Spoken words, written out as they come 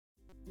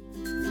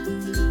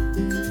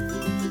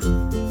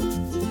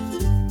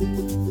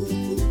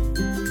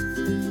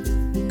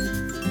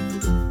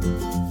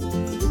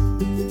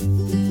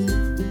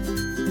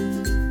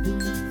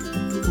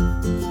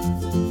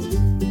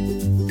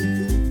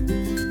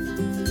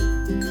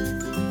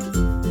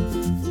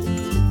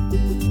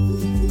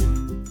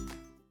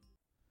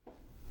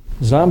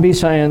Zombie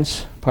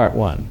Science, Part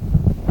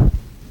 1.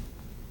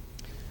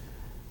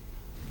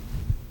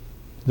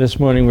 This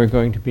morning we're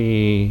going to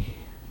be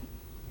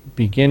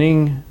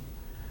beginning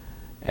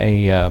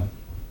a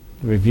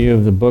review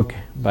of the book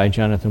by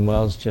Jonathan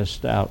Wells,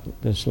 just out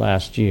this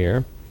last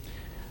year,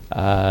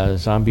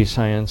 Zombie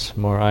Science,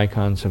 More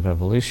Icons of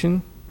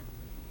Evolution.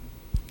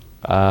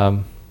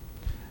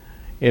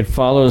 It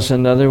follows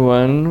another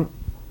one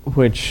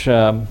which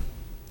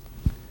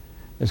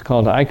is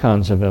called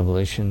Icons of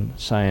Evolution,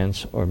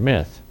 Science or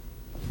Myth,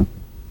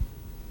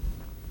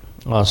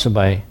 also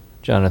by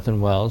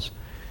Jonathan Wells.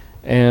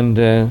 And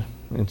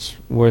it's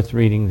worth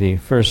reading the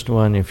first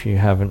one if you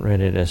haven't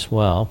read it as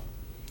well.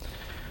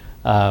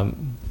 The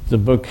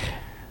book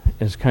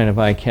is kind of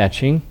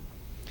eye-catching.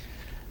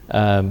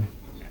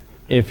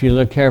 If you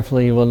look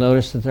carefully, you will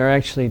notice that there are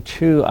actually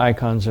two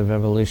icons of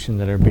evolution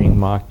that are being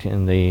mocked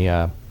in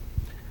the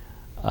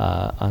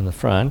on the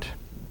front.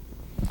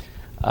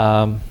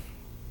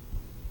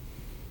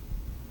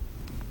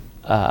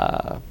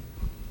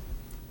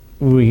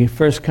 We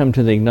first come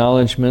to the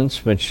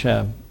acknowledgments, which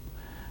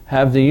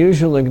have the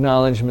usual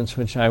acknowledgments,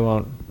 which I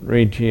won't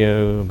read to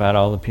you about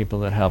all the people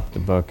that helped the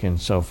book and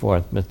so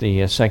forth, but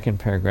the second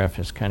paragraph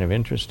is kind of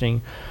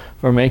interesting.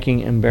 For making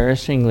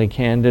embarrassingly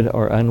candid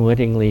or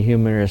unwittingly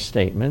humorous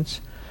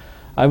statements,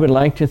 I would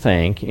like to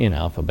thank, in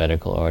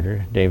alphabetical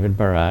order, David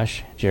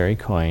Barash, Jerry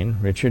Coyne,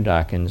 Richard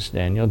Dawkins,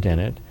 Daniel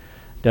Dennett,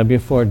 W.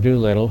 Ford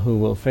Doolittle, who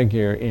will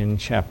figure in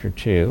Chapter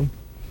 2,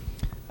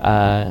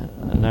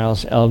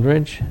 Niles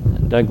Eldridge,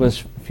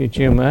 Douglas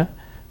Futuma,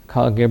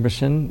 Carl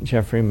Giberson,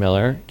 Jeffrey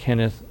Miller,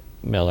 Kenneth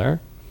Miller,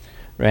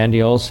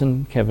 Randy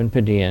Olson, Kevin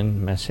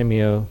Padian,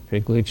 Massimio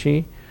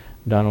Piglucci,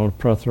 Donald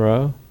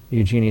Prothero,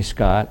 Eugenie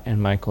Scott,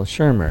 and Michael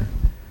Shermer.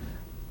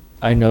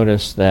 I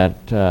noticed that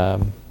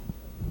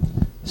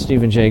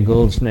Stephen Jay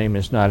Gould's name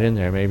is not in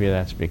there. Maybe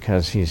that's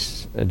because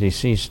he's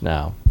deceased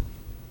now.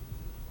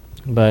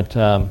 But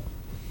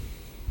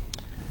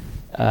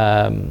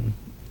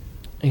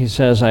he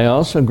says, I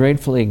also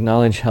gratefully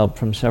acknowledge help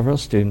from several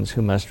students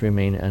who must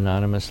remain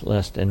anonymous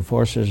lest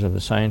enforcers of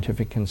the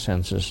scientific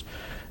consensus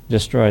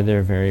destroy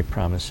their very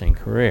promising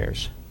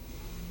careers.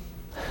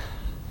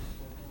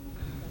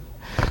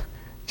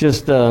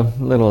 Just a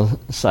little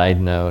side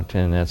note,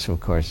 and that's,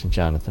 of course,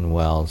 Jonathan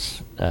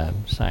Wells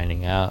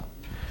signing out.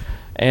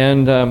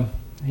 And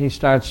he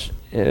starts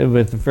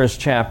with the first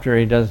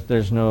chapter.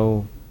 There's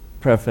no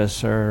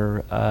preface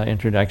or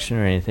introduction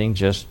or anything,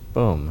 just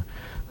boom.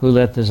 Who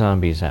let the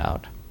zombies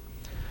out?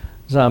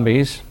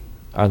 Zombies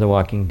are the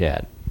walking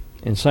dead.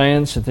 In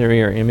science, a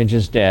theory or image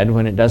is dead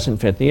when it doesn't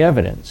fit the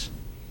evidence.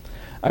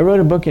 I wrote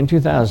a book in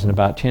 2000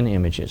 about 10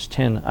 images,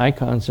 10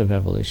 icons of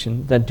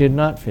evolution that did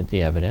not fit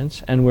the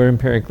evidence and were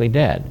empirically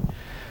dead.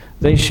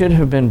 They should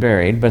have been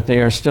buried, but they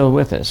are still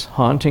with us,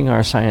 haunting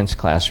our science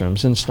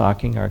classrooms and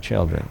stalking our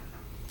children.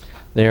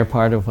 They are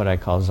part of what I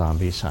call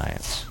zombie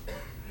science.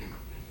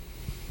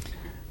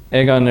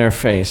 Egg on their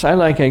face. I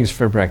like eggs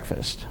for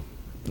breakfast.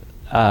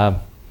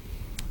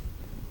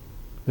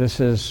 This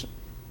is,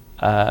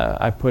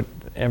 I put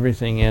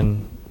everything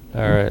in,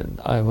 or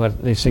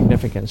what the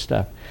significant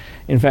stuff.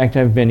 In fact,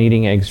 I've been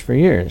eating eggs for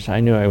years. I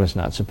knew I was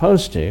not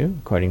supposed to,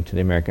 according to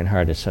the American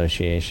Heart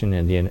Association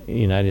and the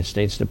United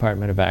States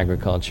Department of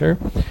Agriculture.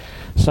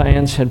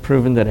 Science had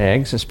proven that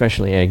eggs,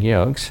 especially egg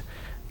yolks,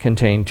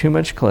 contain too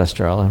much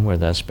cholesterol and were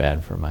thus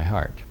bad for my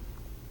heart.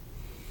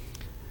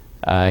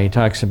 He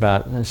talks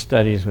about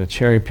studies with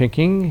cherry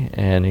picking,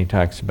 and he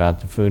talks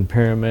about the food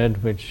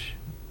pyramid, which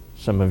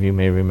some of you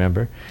may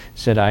remember.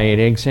 Said I ate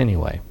eggs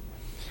anyway.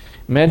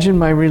 Imagine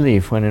my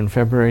relief when in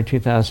February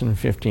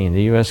 2015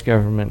 the U.S.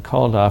 government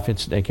called off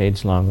its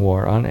decades-long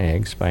war on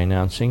eggs by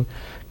announcing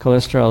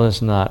cholesterol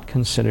is not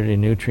considered a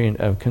nutrient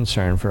of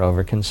concern for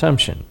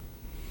overconsumption.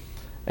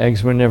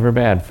 Eggs were never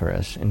bad for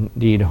us.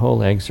 Indeed,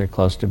 whole eggs are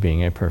close to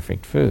being a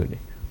perfect food.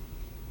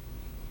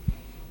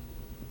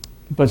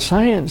 But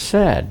science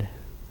said,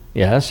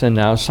 yes, and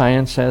now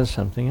science says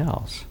something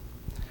else.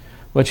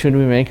 What should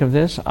we make of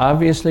this?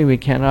 Obviously, we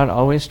cannot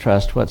always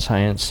trust what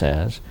science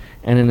says,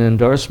 and an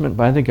endorsement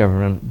by the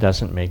government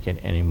doesn't make it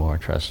any more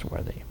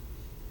trustworthy.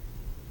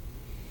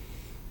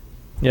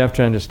 You have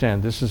to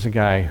understand, this is a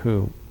guy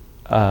who,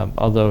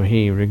 although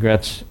he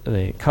regrets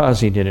the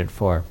cause he did it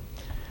for,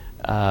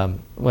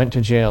 went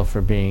to jail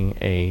for being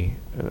a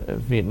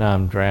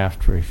Vietnam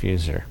draft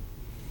refuser.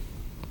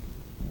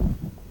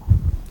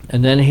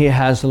 And then he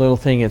has a little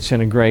thing, it's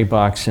in a gray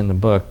box in the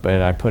book,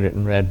 but I put it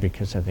in red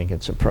because I think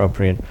it's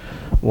appropriate.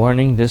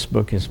 Warning, this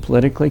book is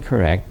politically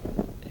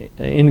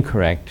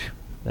incorrect,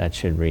 that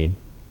should read,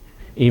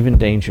 even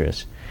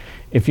dangerous.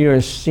 If you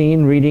are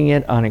seen reading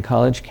it on a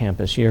college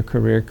campus, your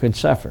career could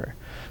suffer.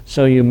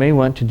 so you may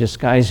want to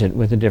disguise it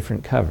with a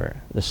different cover.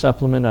 The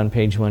supplement on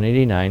page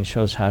 189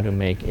 shows how to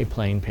make a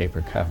plain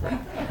paper cover.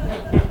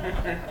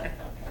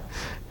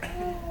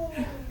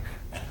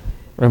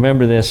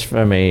 Remember this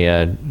from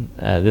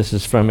this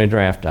is from a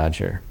draft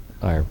dodger,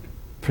 or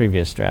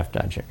previous draft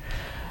dodger.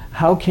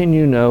 How can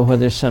you know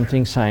whether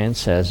something science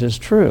says is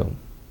true?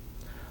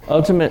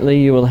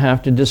 Ultimately, you will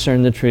have to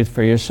discern the truth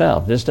for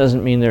yourself. This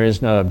doesn't mean there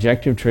is no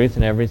objective truth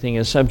and everything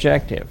is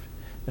subjective.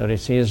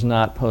 Notice he is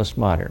not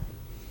postmodern.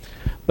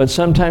 But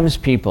sometimes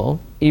people,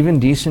 even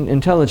decent,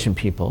 intelligent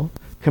people,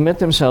 commit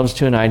themselves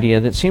to an idea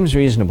that seems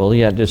reasonable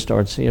yet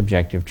distorts the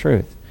objective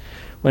truth.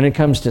 When it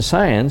comes to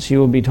science, you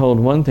will be told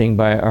one thing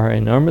by our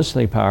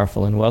enormously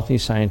powerful and wealthy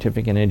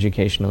scientific and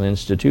educational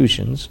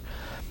institutions,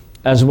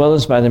 as well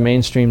as by the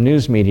mainstream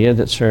news media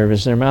that serve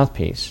as their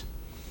mouthpiece.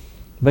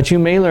 But you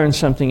may learn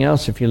something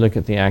else if you look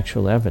at the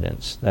actual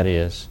evidence, that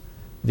is,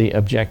 the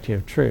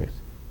objective truth.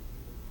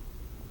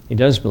 He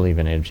does believe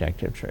in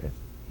objective truth.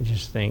 He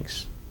just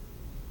thinks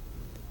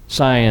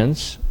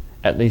science,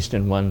 at least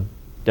in one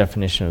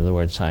definition of the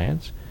word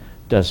science,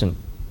 doesn't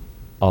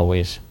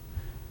always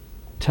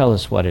tell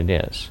us what it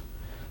is.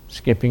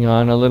 Skipping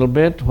on a little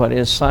bit, what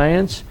is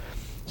science?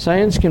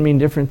 Science can mean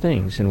different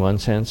things. In one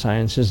sense,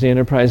 science is the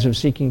enterprise of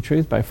seeking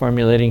truth by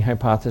formulating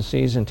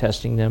hypotheses and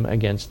testing them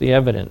against the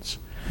evidence.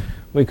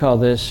 We call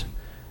this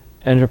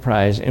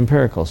enterprise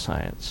empirical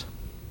science.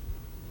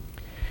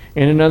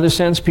 In another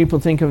sense,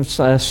 people think of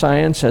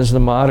science as the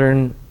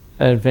modern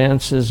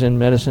advances in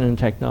medicine and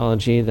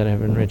technology that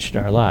have enriched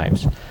our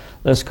lives.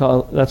 Let's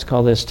call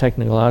this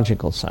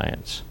technological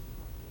science.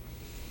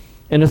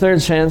 In a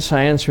third sense,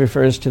 science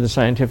refers to the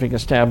scientific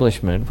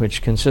establishment,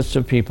 which consists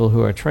of people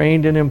who are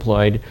trained and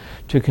employed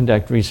to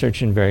conduct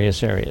research in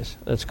various areas.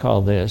 Let's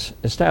call this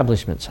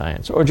establishment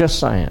science, or just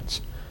science,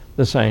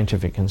 the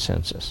scientific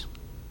consensus.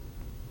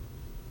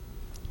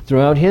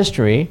 Throughout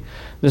history,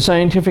 the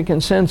scientific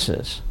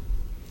consensus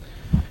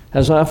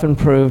has often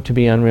proved to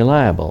be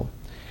unreliable.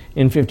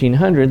 In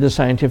 1500, the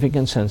scientific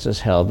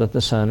consensus held that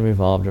the sun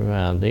revolves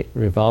around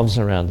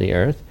the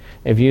Earth,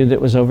 a view that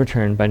was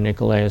overturned by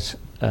Nicholas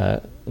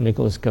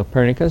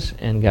Copernicus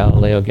and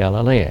Galileo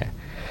Galilei.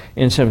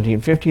 In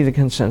 1750, the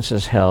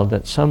consensus held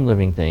that some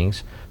living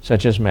things,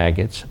 such as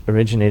maggots,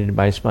 originated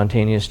by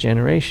spontaneous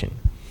generation,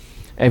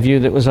 a view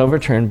that was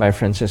overturned by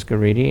Francisco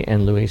Redi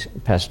and Louis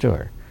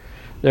Pasteur.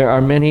 There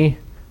are many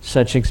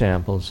such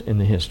examples in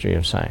the history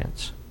of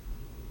science.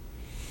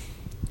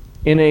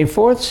 In a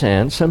fourth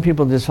sense, some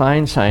people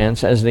define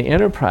science as the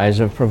enterprise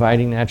of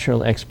providing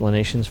natural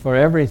explanations for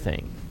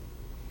everything.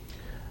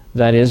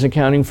 That is,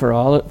 accounting for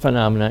all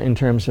phenomena in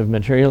terms of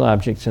material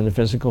objects and the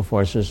physical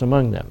forces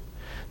among them.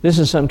 This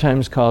is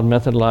sometimes called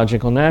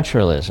methodological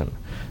naturalism,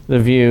 the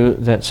view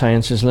that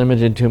science is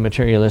limited to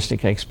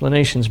materialistic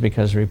explanations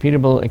because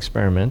repeatable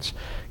experiments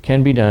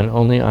can be done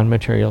only on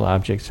material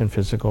objects and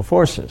physical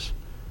forces,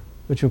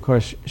 which of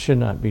course should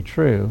not be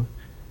true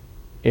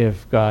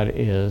if God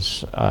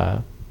is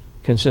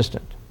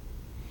consistent.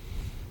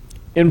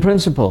 In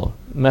principle,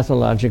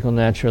 methodological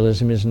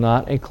naturalism is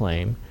not a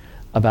claim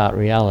about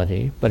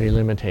reality, but a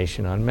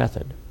limitation on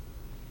method.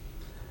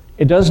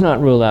 It does not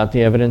rule out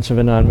the evidence of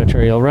a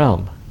non-material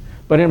realm,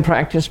 but in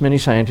practice, many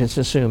scientists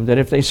assume that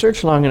if they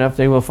search long enough,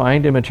 they will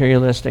find a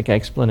materialistic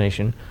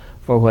explanation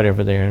for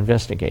whatever they are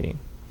investigating.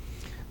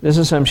 This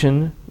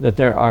assumption that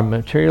there are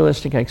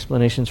materialistic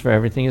explanations for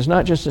everything is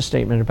not just a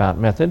statement about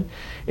method,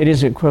 it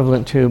is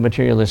equivalent to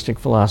materialistic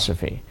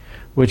philosophy,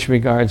 which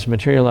regards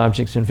material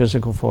objects and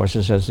physical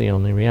forces as the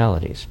only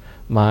realities.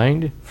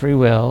 Mind, free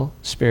will,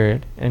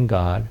 spirit, and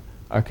God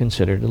are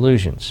considered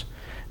illusions.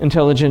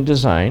 Intelligent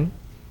design,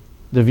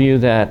 the view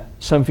that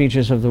some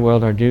features of the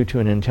world are due to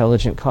an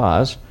intelligent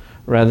cause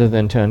rather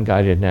than to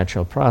unguided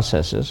natural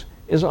processes,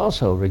 is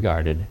also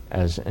regarded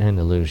as an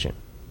illusion.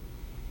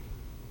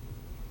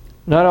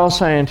 Not all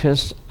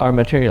scientists are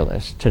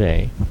materialists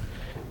today,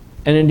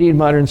 and indeed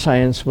modern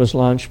science was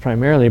launched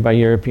primarily by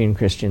European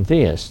Christian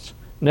theists.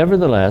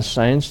 Nevertheless,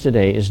 science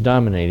today is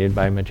dominated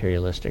by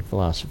materialistic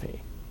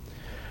philosophy.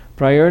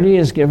 Priority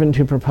is given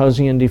to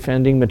proposing and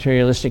defending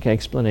materialistic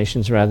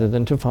explanations rather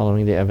than to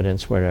following the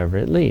evidence wherever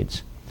it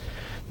leads.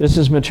 This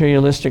is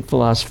materialistic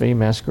philosophy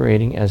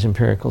masquerading as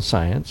empirical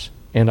science,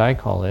 and I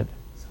call it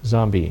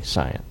zombie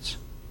science.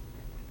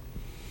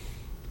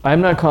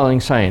 I'm not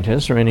calling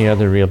scientists or any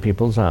other real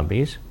people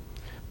zombies,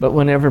 but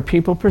whenever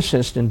people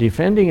persist in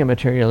defending a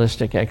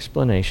materialistic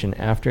explanation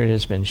after it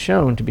has been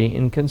shown to be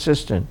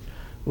inconsistent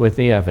with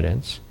the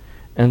evidence,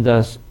 and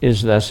thus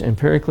is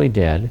empirically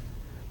dead,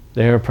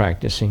 they are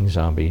practicing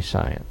zombie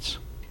science.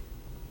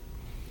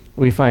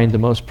 We find the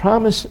most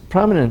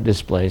prominent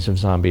displays of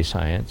zombie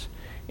science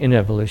in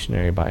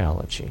evolutionary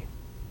biology.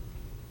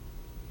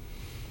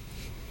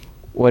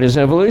 What is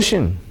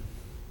evolution?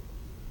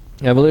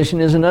 Evolution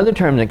is another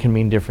term that can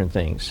mean different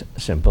things.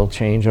 Simple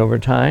change over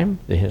time,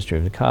 the history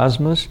of the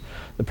cosmos,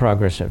 the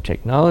progress of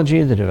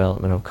technology, the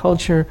development of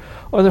culture,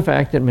 or the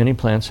fact that many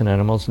plants and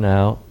animals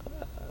now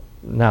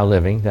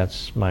living,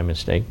 that's my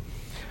mistake,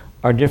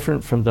 are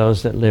different from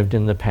those that lived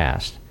in the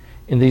past.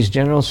 In these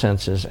general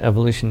senses,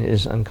 evolution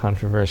is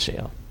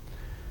uncontroversial.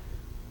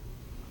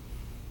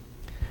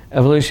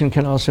 Evolution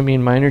can also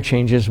mean minor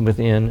changes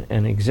within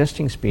an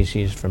existing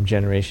species from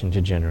generation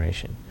to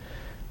generation.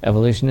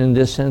 Evolution in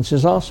this sense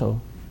is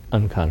also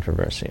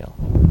uncontroversial.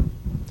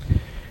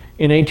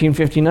 In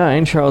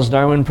 1859, Charles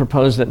Darwin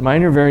proposed that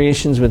minor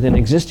variations within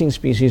existing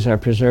species are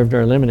preserved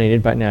or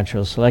eliminated by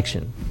natural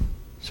selection,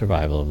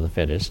 survival of the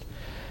fittest,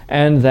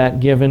 and that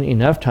given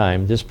enough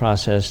time, this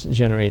process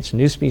generates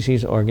new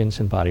species, organs,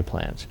 and body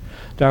plans.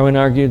 Darwin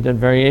argued that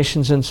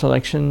variations and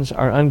selections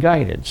are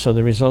unguided, so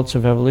the results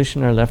of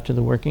evolution are left to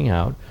the working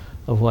out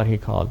of what he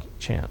called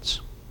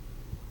chance.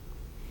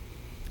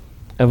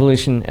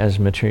 Evolution as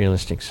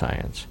materialistic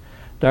science.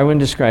 Darwin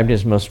described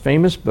his most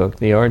famous book,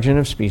 The Origin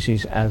of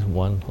Species, as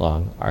one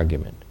long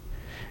argument.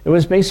 It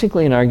was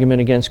basically an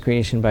argument against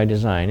creation by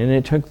design, and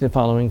it took the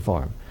following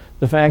form.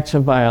 The facts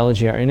of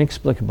biology are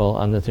inexplicable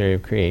on the theory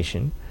of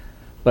creation,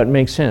 but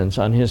make sense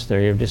on his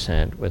theory of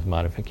descent with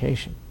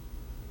modification.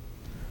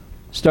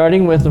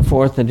 Starting with the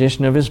fourth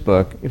edition of his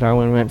book,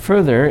 Darwin went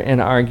further and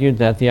argued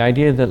that the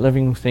idea that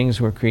living things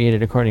were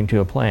created according to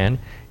a plan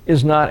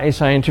is not a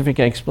scientific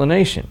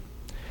explanation.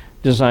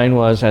 Design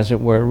was, as it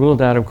were,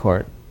 ruled out of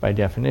court by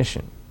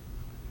definition.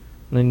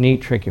 A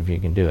neat trick if you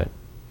can do it.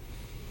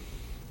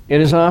 It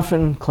is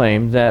often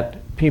claimed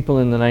that people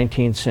in the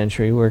 19th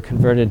century were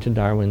converted to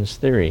Darwin's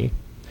theory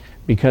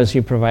because he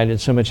provided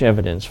so much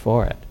evidence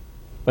for it.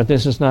 But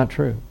this is not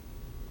true.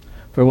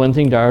 For one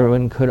thing,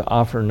 Darwin could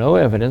offer no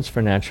evidence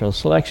for natural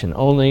selection,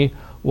 only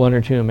one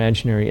or two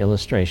imaginary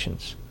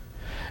illustrations.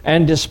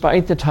 And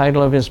despite the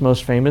title of his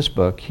most famous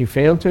book, he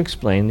failed to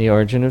explain the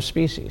origin of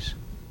species.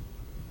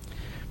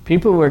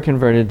 People were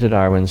converted to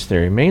Darwin's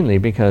theory mainly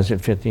because it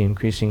fit the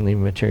increasingly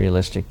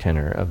materialistic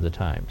tenor of the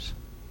times.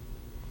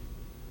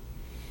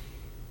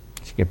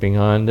 Skipping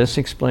on, this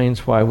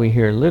explains why we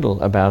hear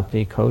little about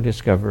the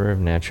co-discoverer of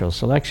natural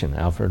selection,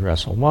 Alfred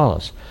Russel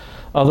Wallace.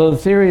 Although the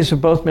theories of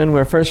both men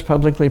were first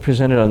publicly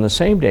presented on the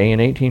same day in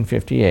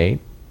 1858,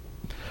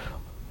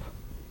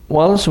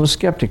 Wallace was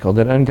skeptical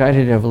that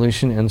unguided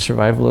evolution and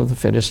survival of the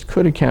fittest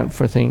could account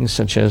for things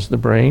such as the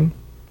brain,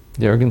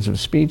 the organs of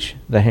speech,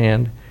 the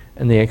hand,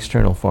 and the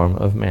external form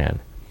of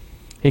man.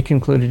 He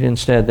concluded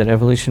instead that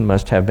evolution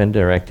must have been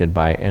directed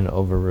by an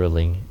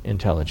overruling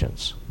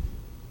intelligence.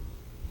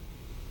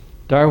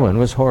 Darwin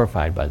was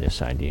horrified by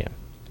this idea.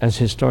 As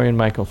historian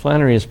Michael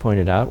Flannery has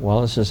pointed out,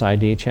 Wallace's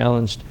idea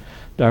challenged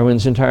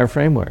Darwin's entire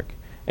framework,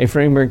 a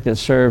framework that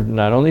served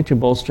not only to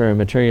bolster a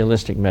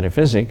materialistic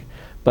metaphysic,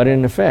 but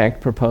in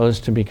effect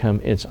proposed to become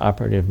its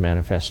operative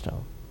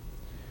manifesto.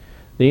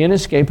 The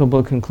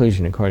inescapable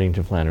conclusion, according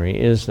to Flannery,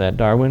 is that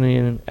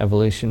Darwinian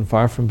evolution,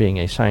 far from being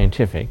a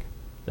scientific,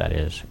 that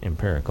is,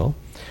 empirical,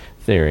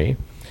 theory,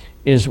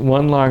 is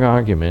one long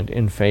argument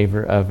in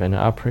favor of an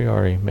a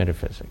priori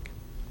metaphysic.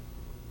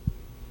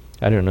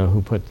 I don't know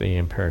who put the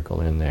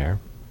empirical in there.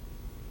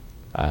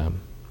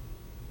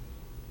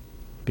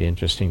 Be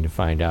interesting to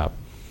find out.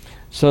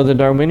 So the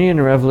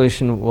Darwinian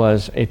revolution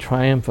was a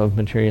triumph of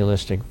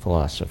materialistic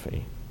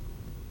philosophy.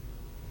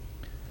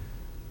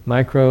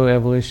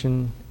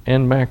 Microevolution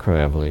and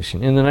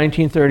macroevolution. In the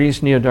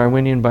 1930s,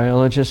 neo-Darwinian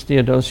biologist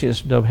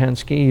Theodosius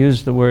Dobzhansky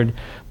used the word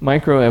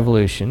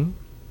microevolution.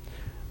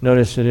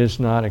 Notice it is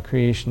not a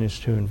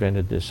creationist who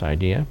invented this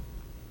idea,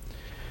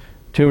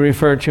 to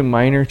refer to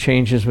minor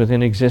changes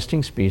within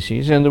existing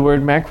species, and the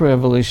word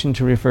macroevolution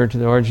to refer to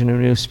the origin of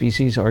new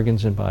species,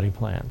 organs, and body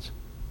plans.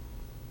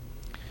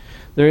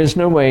 There is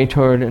no way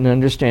toward an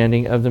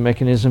understanding of the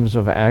mechanisms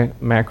of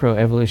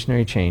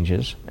macroevolutionary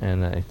changes,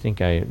 and I think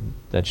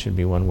that should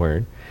be one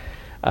word,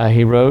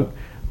 he wrote,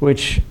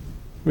 which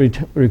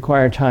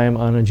require time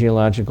on a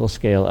geological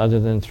scale other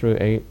than through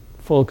a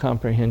full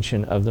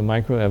comprehension of the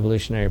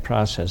microevolutionary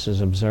processes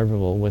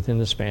observable within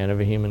the span of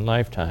a human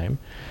lifetime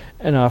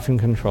and often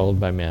controlled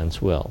by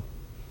man's will.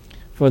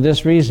 For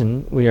this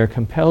reason, we are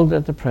compelled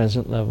at the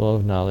present level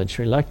of knowledge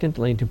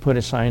reluctantly to put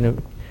a sign of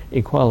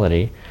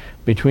equality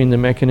between the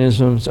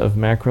mechanisms of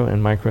macro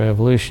and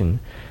microevolution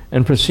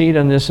and proceed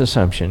on this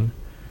assumption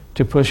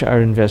to push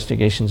our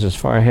investigations as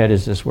far ahead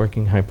as this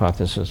working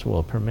hypothesis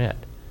will permit.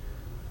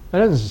 That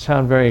doesn't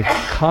sound very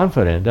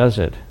confident, does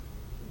it?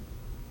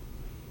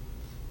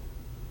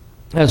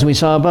 As we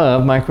saw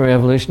above,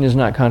 microevolution is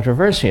not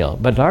controversial,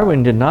 but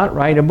Darwin did not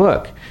write a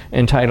book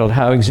entitled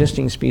How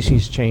Existing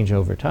Species Change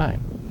Over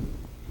Time.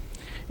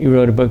 He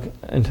wrote a book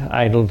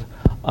entitled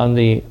On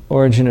the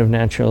Origin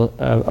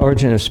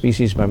of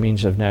Species by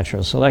Means of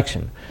Natural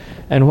Selection.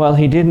 And while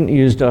he didn't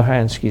use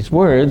Dobzhansky's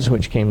words,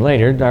 which came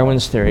later,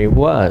 Darwin's theory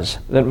was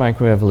that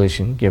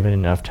microevolution, given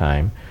enough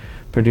time,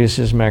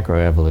 produces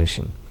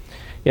macroevolution.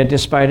 Yet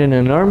despite an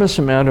enormous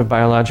amount of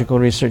biological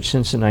research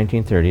since the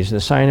 1930s, the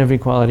sign of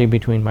equality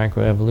between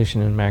microevolution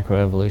and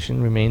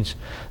macroevolution remains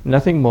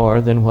nothing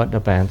more than what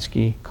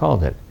Dobzhansky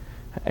called it,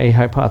 a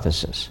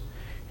hypothesis.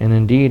 And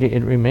indeed,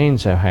 it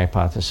remains a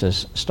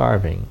hypothesis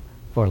starving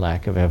for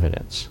lack of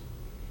evidence.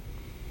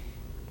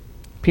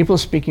 People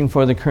speaking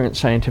for the current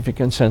scientific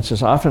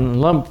consensus often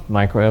lump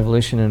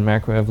microevolution and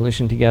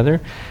macroevolution together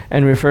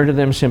and refer to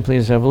them simply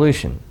as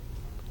evolution,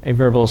 a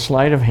verbal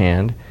sleight of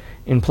hand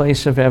in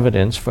place of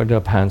evidence for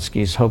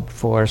Dobzhansky's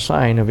hoped-for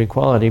sign of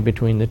equality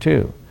between the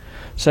two.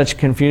 Such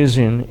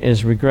confusion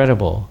is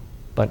regrettable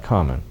but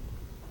common.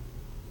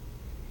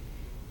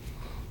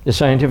 The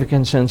scientific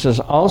consensus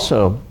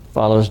also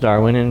follows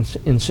Darwin in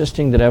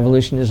insisting that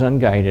evolution is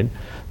unguided,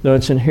 though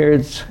its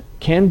adherents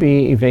can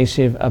be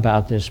evasive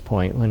about this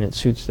point when it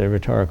suits their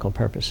rhetorical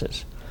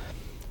purposes.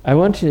 I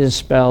want to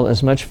dispel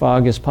as much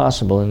fog as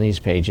possible in these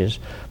pages,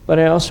 but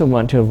I also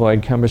want to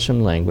avoid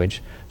cumbersome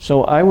language,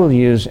 so I will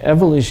use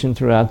evolution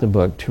throughout the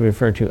book to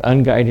refer to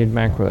unguided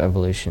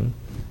macroevolution,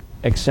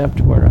 except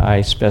where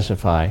I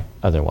specify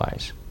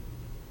otherwise.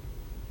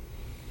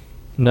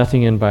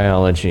 Nothing in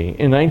biology.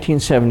 In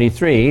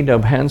 1973,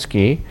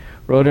 Dobzhansky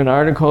wrote an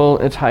article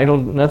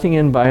titled "Nothing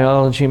in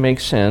Biology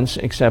Makes Sense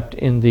Except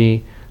in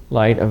the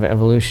Light of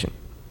Evolution."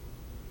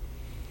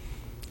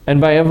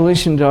 And by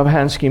evolution,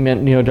 Dobzhansky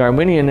meant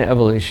neo-Darwinian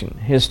evolution.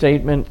 His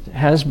statement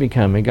has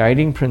become a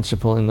guiding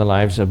principle in the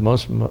lives of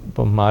most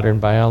modern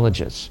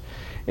biologists.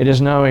 It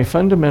is now a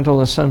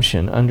fundamental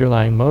assumption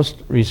underlying most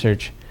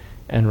research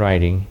and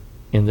writing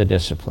in the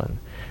discipline.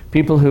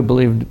 People who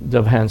believe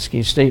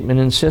Dobzhansky's statement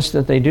insist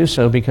that they do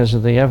so because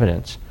of the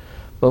evidence,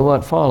 but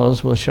what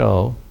follows will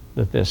show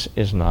that this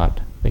is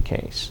not the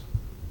case.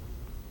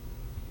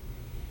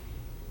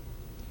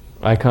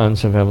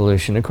 Icons of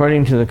evolution.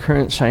 According to the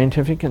current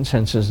scientific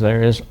consensus,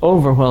 there is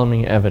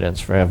overwhelming evidence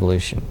for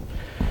evolution.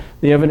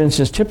 The evidence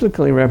is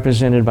typically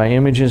represented by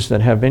images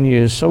that have been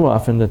used so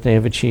often that they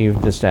have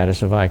achieved the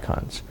status of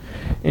icons.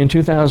 In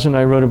 2000,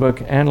 I wrote a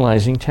book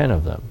analyzing 10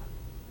 of them.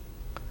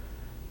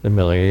 The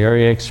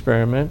Miller-Urey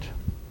experiment.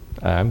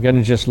 I'm going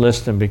to just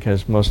list them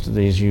because most of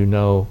these you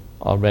know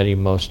already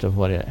most of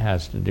what it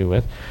has to do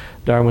with.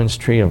 Darwin's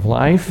Tree of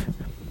Life,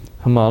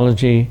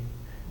 homology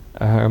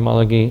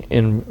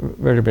in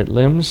vertebrate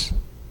limbs,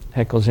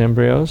 Haeckel's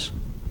embryos,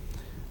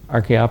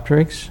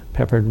 Archaeopteryx,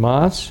 peppered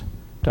moths,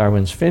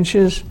 Darwin's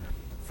finches,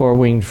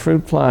 four-winged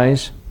fruit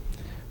flies,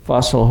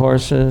 fossil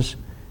horses,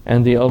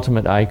 and the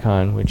ultimate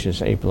icon, which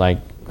is ape-like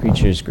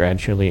creatures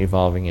gradually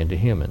evolving into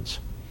humans.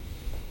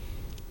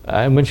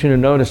 I want you to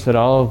notice that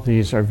all of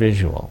these are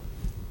visual.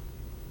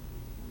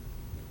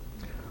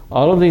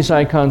 All of these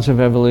icons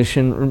of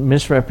evolution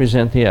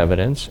misrepresent the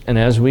evidence, and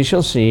as we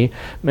shall see,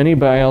 many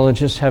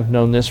biologists have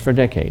known this for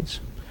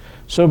decades.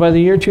 So by the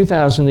year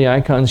 2000, the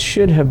icons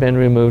should have been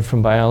removed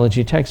from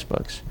biology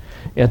textbooks.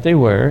 Yet they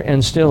were,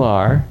 and still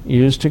are,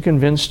 used to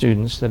convince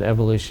students that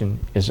evolution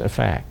is a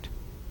fact.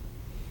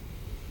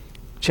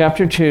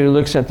 Chapter 2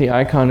 looks at the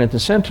icon at the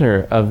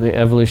center of the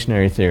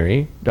evolutionary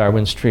theory,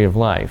 Darwin's Tree of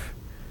Life.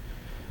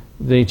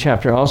 The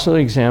chapter also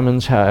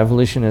examines how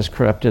evolution has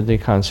corrupted the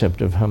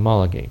concept of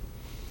homology.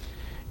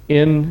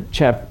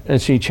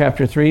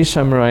 Chapter 3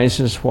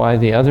 summarizes why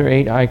the other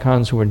 8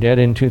 icons were dead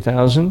in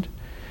 2000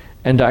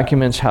 and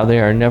documents how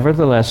they are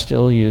nevertheless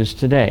still used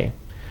today.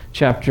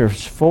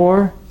 Chapters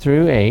 4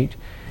 through 8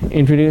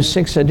 introduce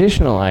 6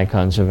 additional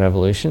icons of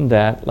evolution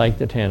that, like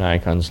the 10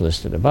 icons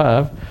listed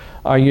above,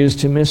 are used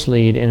to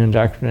mislead and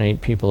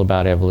indoctrinate people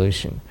about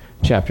evolution.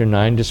 Chapter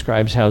 9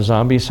 describes how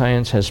zombie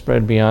science has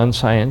spread beyond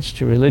science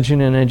to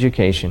religion and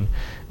education,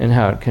 and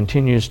how it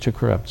continues to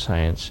corrupt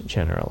science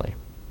generally.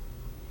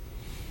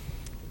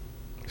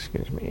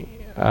 Excuse me.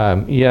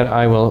 Yet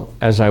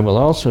as I will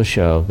also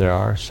show, there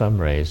are some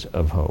rays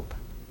of hope.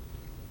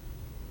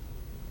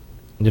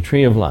 The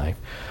Tree of Life.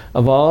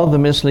 Of all the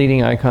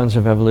misleading icons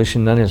of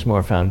evolution, none is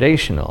more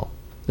foundational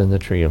than the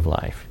Tree of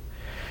Life.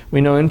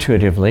 We know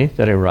intuitively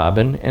that a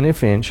robin and a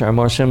finch are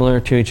more similar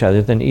to each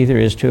other than either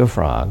is to a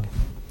frog,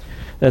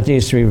 that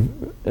these 3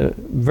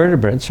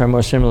 vertebrates are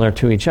more similar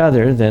to each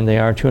other than they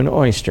are to an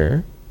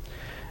oyster,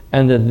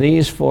 and that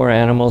these 4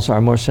 animals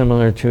are more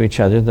similar to each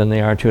other than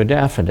they are to a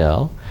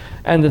daffodil,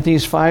 and that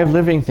these 5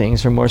 living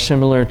things are more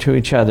similar to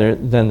each other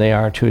than they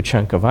are to a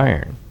chunk of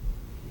iron.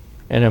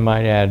 And I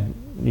might add,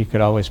 you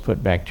could always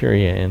put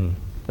bacteria in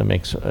the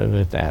mix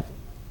with that.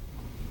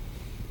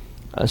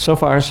 So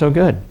far, so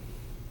good.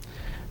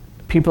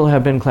 People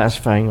have been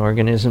classifying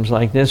organisms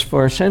like this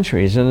for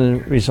centuries,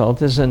 and the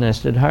result is a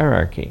nested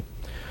hierarchy.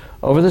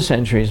 Over the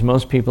centuries,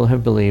 most people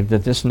have believed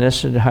that this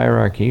nested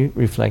hierarchy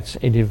reflects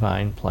a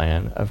divine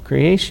plan of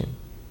creation.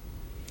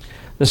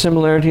 The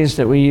similarities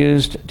that we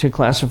used to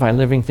classify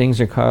living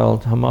things are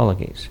called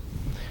homologies.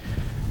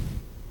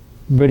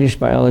 British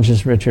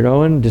biologist Richard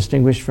Owen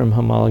distinguished from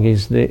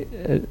homologies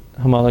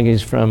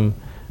from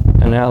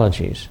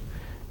analogies,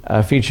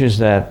 features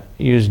that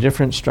use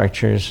different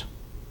structures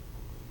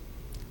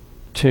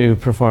to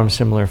perform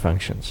similar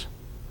functions.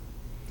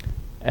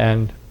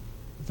 And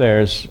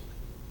there's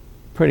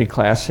pretty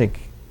classic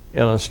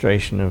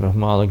illustration of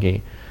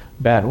homology.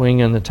 Bat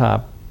wing on the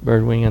top,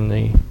 bird wing on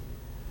the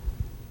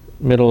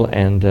middle,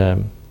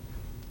 and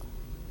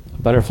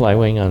butterfly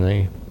wing on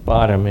the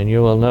bottom. And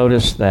you will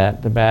notice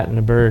that the bat and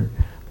the bird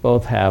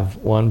both have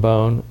 1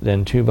 bone,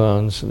 then 2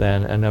 bones,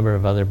 then a number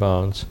of other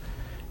bones.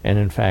 And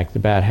in fact, the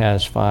bat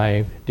has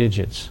 5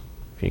 digits,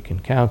 if you can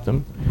count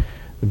them.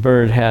 The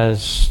bird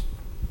has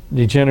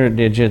degenerate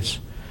digits.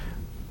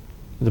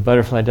 The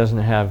butterfly doesn't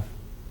have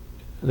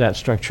that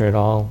structure at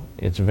all.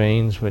 It's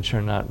veins, which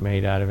are not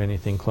made out of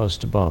anything close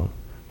to bone.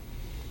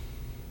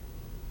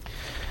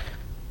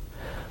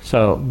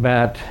 So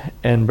bat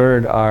and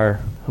bird are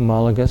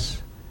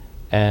homologous,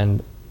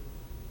 and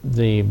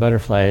the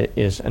butterfly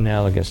is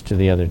analogous to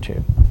the other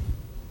two.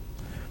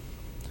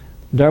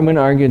 Darwin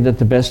argued that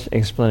the best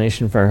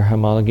explanation for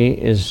homology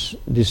is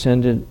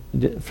descended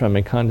from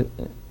a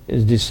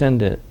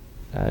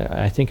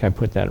I think I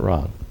put that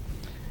wrong.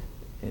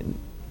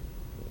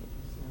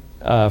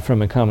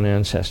 From a common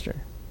ancestor.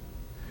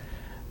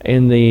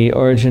 In The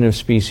Origin of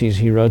Species,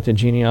 he wrote that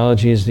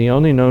genealogy is the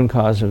only known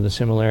cause of the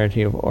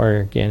similarity of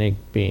organic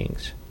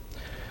beings.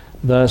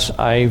 Thus,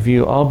 I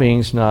view all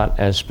beings not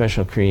as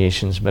special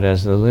creations, but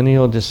as the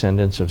lineal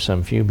descendants of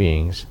some few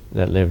beings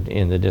that lived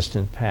in the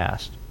distant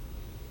past.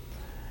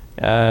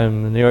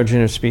 The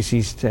Origin of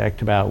Species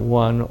talked about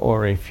one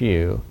or a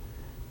few,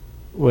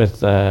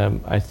 with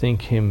I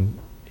think him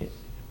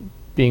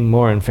being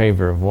more in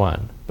favor of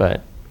one.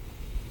 But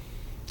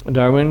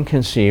Darwin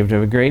conceived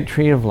of a great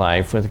tree of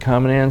life with a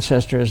common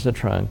ancestor as the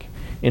trunk,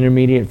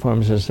 intermediate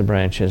forms as the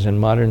branches, and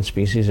modern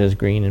species as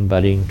green and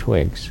budding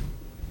twigs.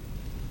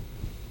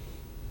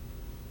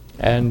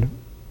 And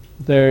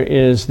there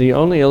is the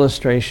only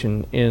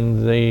illustration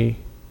in The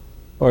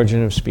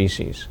Origin of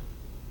Species.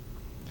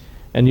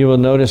 And you will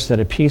notice that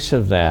a piece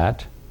of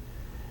that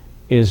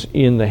is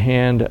in the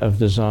hand of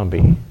the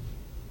zombie.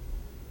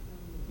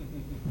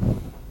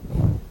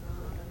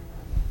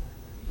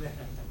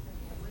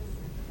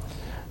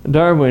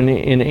 Darwin,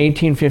 in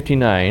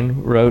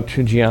 1859, wrote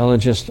to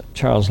geologist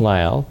Charles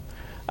Lyell,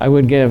 "I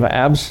would give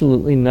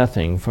absolutely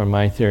nothing for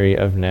my theory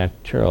of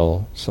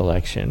natural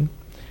selection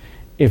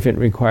if it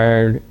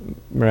required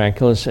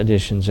miraculous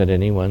additions at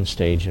any one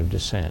stage of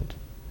descent."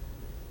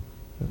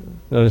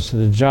 Notice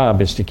the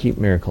job is to keep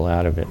miracle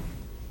out of it.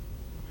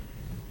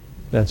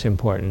 That's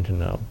important to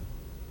know.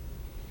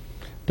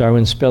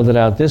 Darwin spelled it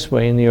out this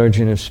way in The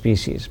Origin of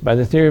Species. By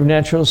the theory of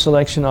natural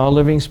selection, all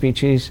living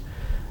species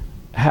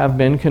have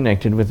been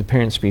connected with the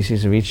parent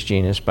species of each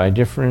genus by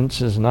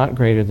differences not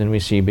greater than we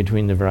see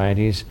between the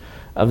varieties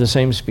of the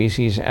same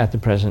species at the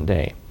present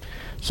day,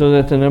 so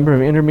that the number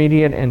of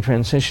intermediate and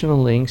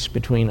transitional links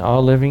between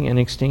all living and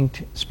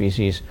extinct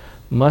species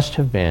must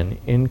have been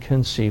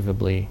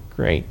inconceivably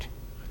great.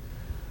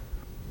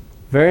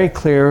 Very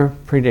clear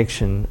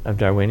prediction of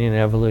Darwinian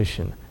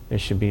evolution. There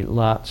should be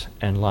lots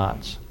and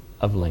lots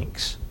of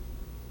links.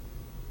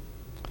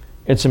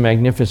 It's a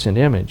magnificent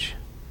image,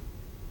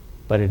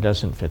 but it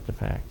doesn't fit the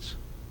facts.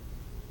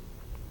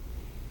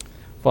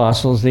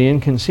 Fossils, the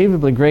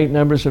inconceivably great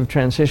numbers of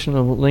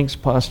transitional links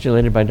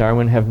postulated by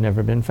Darwin have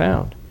never been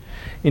found.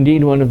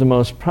 Indeed, one of the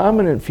most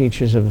prominent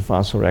features of the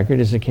fossil record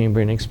is the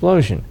Cambrian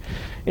explosion,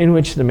 in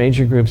which the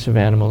major groups of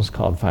animals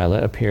called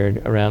phyla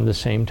appeared around the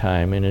same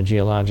time in a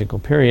geological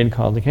period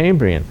called the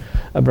Cambrian,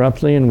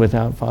 abruptly and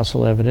without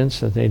fossil evidence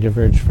that they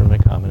diverged from a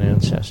common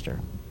ancestor.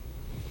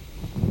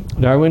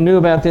 Darwin knew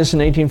about this in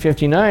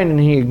 1859, and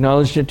he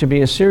acknowledged it to be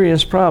a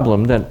serious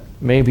problem that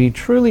may be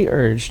truly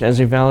urged as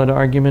a valid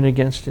argument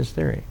against his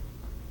theory.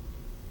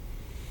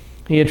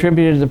 He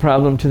attributed the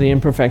problem to the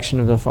imperfection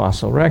of the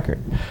fossil record.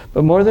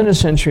 But more than a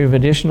century of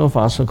additional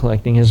fossil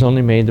collecting has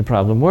only made the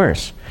problem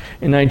worse.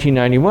 In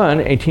 1991,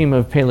 a team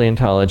of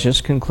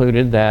paleontologists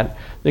concluded that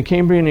the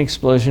Cambrian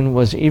explosion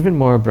was even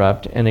more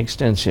abrupt and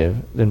extensive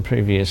than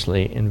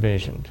previously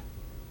envisioned.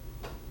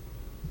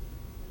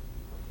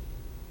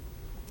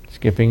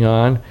 Skipping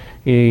on,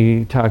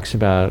 he talks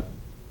about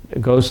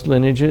ghost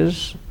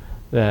lineages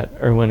that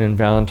Irwin and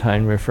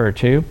Valentine refer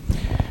to,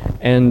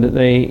 and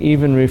they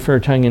even refer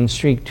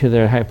tongue-in-cheek to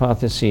their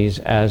hypotheses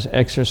as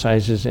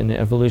exercises in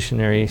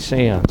evolutionary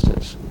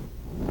seances.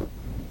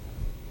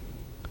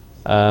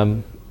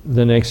 The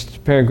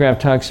next paragraph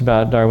talks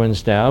about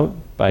Darwin's Doubt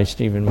by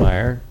Stephen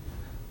Meyer.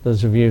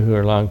 Those of you who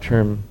are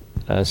long-term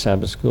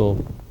Sabbath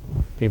school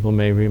people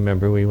may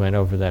remember we went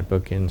over that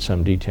book in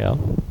some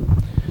detail.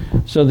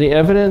 So the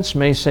evidence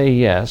may say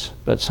yes,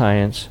 but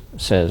science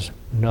says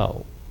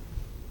no.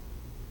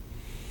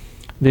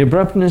 The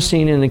abruptness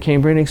seen in the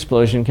Cambrian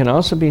explosion can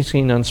also be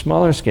seen on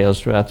smaller scales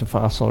throughout the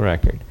fossil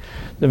record.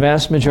 The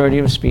vast majority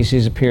of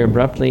species appear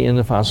abruptly in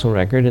the fossil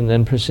record and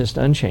then persist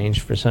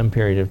unchanged for some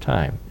period of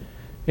time,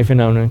 a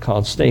phenomenon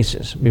called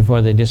stasis,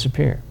 before they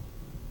disappear.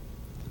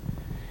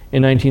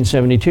 In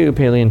 1972,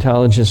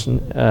 paleontologists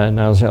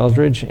Niles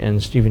Eldredge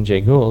and Stephen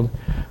Jay Gould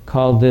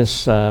called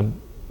this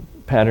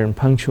pattern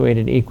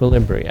punctuated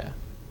equilibria.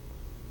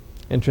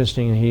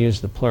 Interesting, he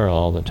used the plural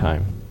all the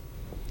time.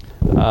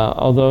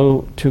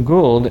 Although to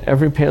Gould,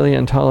 every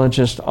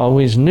paleontologist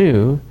always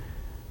knew,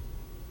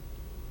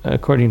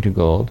 according to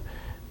Gould,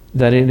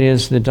 that it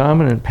is the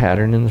dominant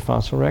pattern in the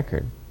fossil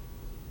record.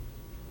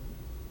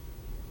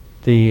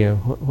 The,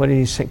 what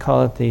did he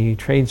call it, the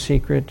trade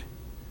secret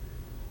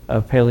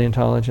of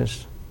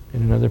paleontologists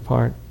in another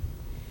part?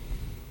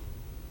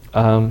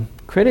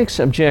 Critics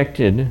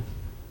objected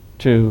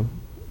to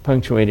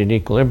punctuated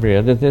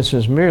equilibria, that this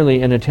was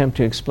merely an attempt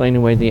to explain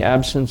away the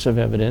absence of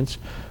evidence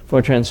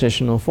for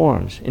transitional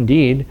forms.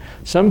 Indeed,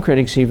 some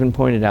critics even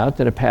pointed out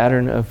that a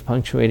pattern of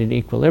punctuated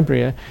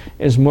equilibria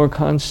is more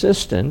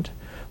consistent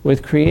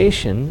with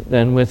creation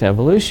than with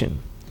evolution.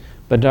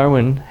 But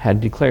Darwin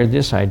had declared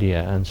this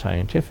idea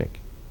unscientific.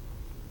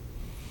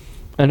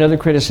 Another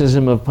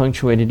criticism of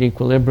punctuated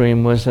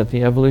equilibrium was that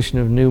the evolution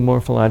of new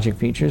morphologic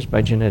features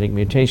by genetic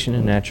mutation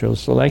and natural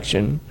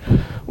selection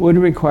would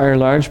require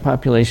large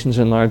populations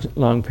and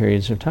long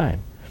periods of time.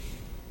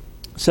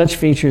 Such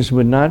features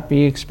would not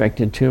be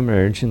expected to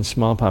emerge in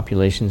small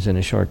populations in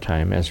a short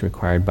time, as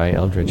required by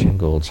Eldridge and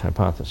Gould's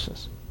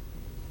hypothesis.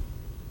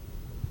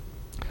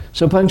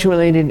 So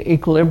punctuated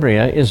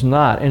equilibria is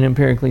not an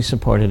empirically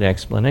supported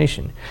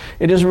explanation.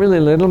 It is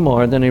really little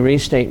more than a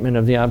restatement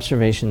of the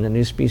observation that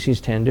new species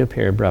tend to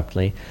appear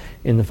abruptly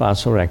in the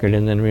fossil record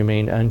and then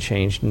remain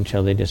unchanged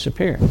until they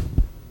disappear.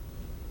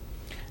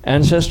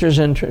 Ancestors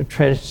and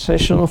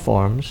transitional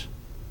forms,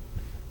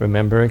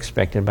 remember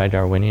expected by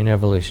Darwinian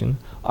evolution,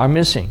 are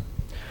missing.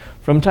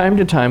 From time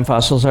to time,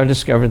 fossils are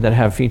discovered that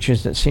have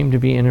features that seem to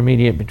be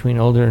intermediate between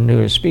older and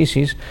newer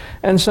species,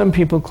 and some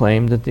people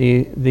claim that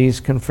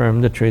these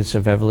confirm the truths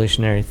of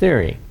evolutionary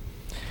theory.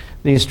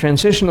 These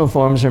transitional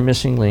forms or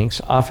missing links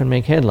often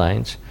make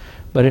headlines,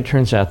 but it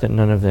turns out that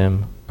none of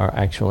them are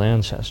actual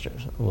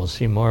ancestors. We'll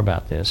see more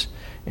about this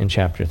in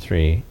Chapter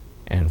 3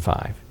 and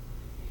 5.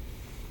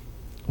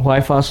 Why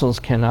fossils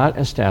cannot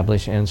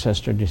establish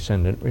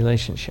ancestor-descendant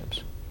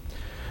relationships.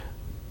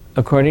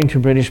 According to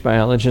British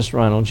biologist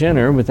Ronald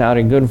Jenner, without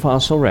a good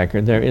fossil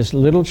record, there is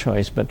little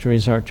choice but to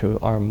resort to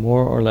our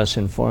more or less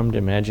informed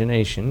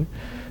imagination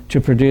to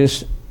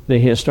produce the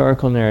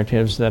historical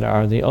narratives that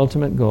are the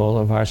ultimate goal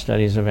of our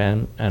studies of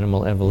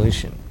animal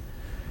evolution.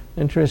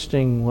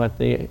 Interesting what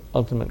the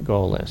ultimate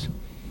goal is.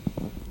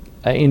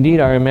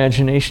 Indeed, our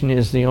imagination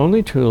is the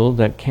only tool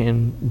that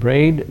can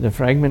braid the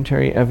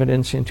fragmentary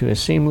evidence into a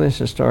seamless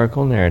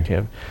historical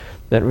narrative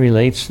that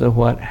relates the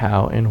what,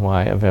 how, and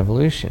why of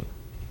evolution.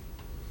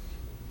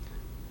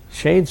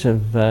 Shades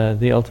of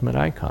the ultimate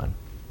icon.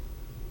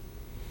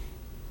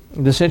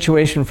 The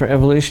situation for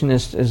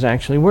evolutionists is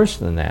actually worse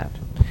than that.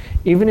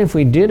 Even if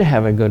we did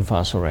have a good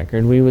fossil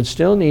record, we would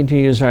still need to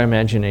use our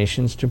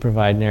imaginations to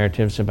provide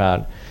narratives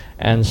about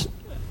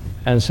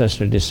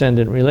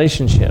ancestor-descendant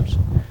relationships.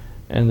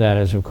 And that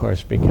is, of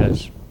course,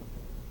 because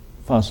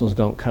fossils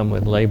don't come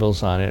with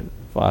labels on it,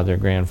 father,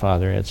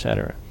 grandfather,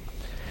 etc.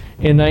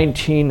 In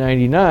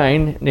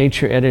 1999,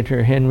 Nature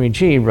editor Henry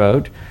G.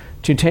 wrote,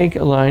 "To take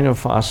a line of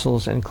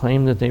fossils and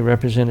claim that they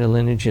represent a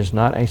lineage is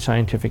not a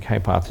scientific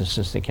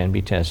hypothesis that can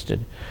be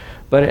tested,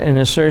 but an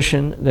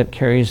assertion that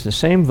carries the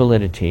same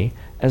validity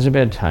as a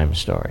bedtime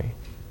story.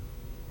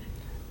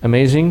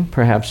 Amazing,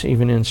 perhaps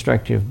even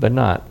instructive, but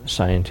not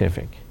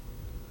scientific."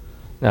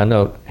 Now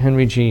note,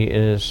 Henry G.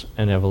 is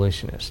an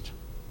evolutionist.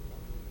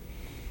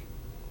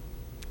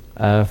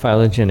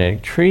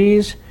 Phylogenetic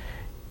trees.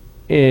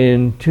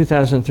 In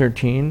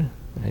 2013,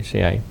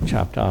 I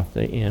chopped off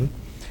the end,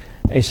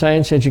 a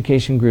science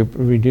education group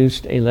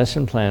reduced a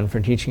lesson plan for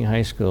teaching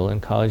high school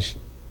and college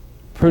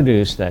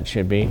produced, that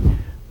should be,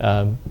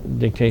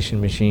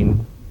 dictation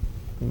machine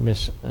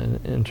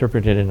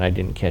misinterpreted and I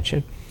didn't catch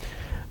it,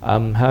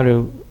 how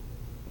to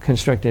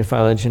construct a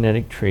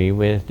phylogenetic tree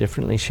with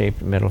differently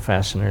shaped metal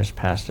fasteners,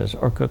 pastas,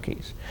 or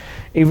cookies.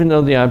 Even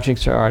though the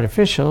objects are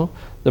artificial,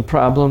 the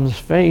problems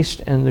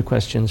faced and the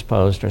questions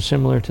posed are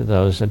similar to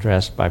those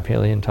addressed by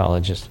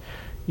paleontologists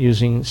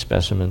using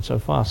specimens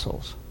of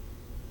fossils.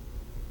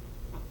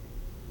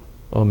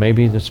 Well,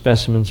 maybe the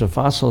specimens of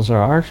fossils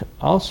are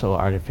also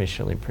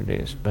artificially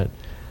produced, but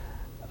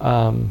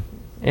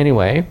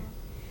anyway,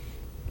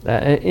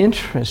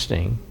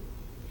 interesting.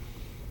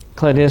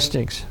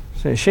 Cladistics.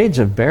 So shades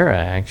of Bera,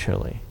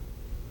 actually.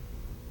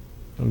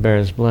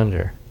 Bera's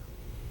blender.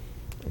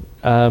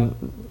 I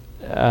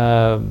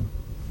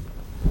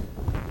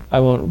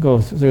won't go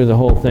through the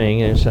whole thing.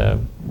 There's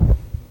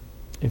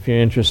if you're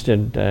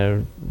interested,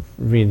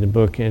 read the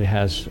book. It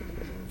has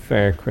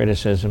fair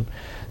criticism.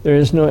 There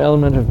is no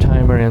element of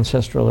time or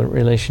ancestral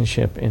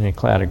relationship in a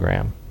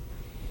cladogram.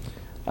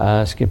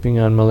 Skipping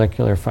on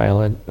molecular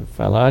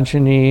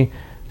phylogeny,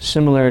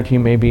 similarity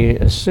may be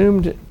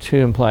assumed to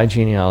imply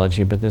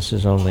genealogy, but this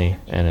is only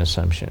an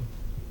assumption.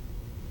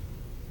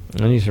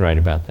 And he's right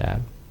about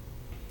that.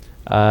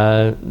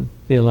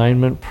 The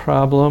alignment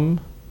problem.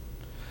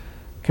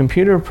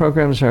 Computer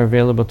programs are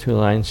available to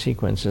align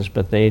sequences,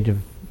 but they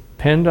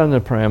depend on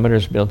the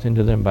parameters built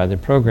into them by the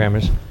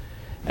programmers,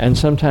 and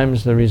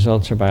sometimes the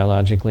results are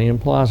biologically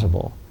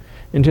implausible.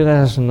 In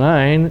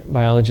 2009,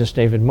 biologist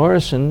David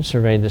Morrison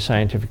surveyed the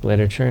scientific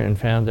literature and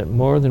found that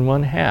more than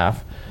one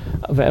half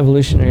of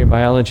evolutionary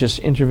biologists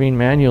intervene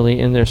manually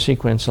in their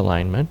sequence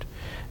alignment,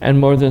 and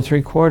more than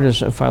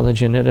 3/4 of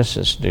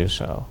phylogeneticists do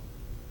so.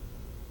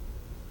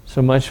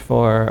 So much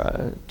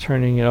for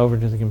turning it over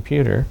to the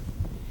computer.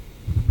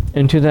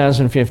 In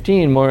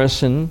 2015,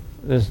 Morrison,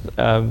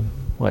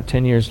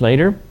 10 years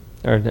later,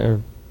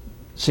 or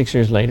 6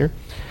 years later,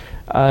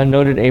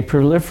 noted a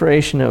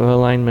proliferation of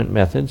alignment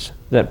methods,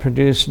 that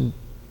produce...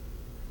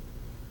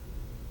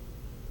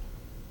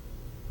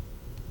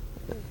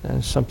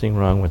 There's something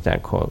wrong with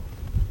that quote.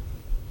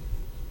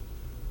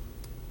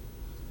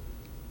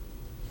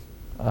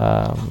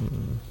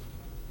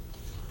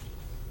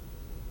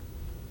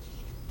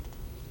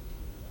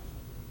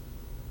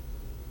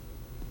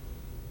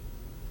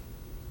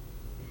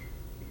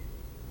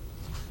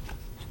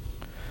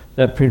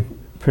 That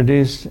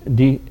produce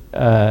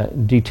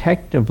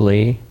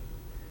detectably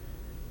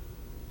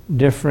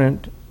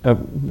different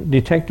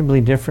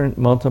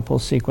multiple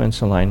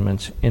sequence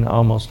alignments in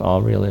almost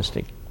all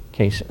realistic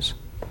cases.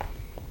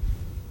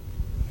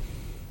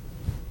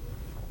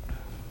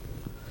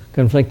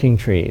 Conflicting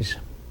trees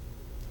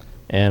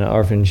and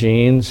orphan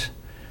genes,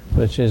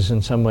 which is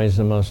in some ways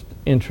the most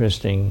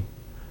interesting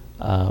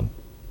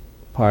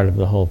part of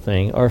the whole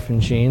thing. Orphan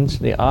genes,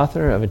 the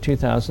author of a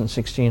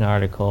 2016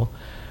 article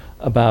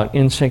about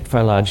insect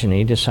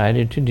phylogeny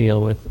decided to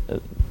deal with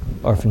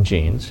orphan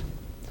genes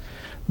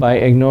by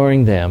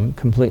ignoring them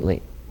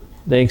completely.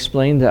 They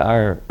explained that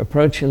our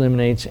approach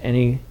eliminates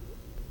any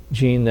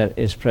gene that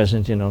is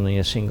present in only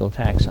a single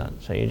taxon,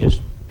 so you're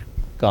just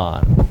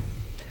gone.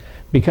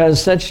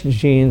 Because such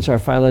genes are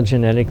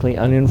phylogenetically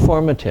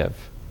uninformative.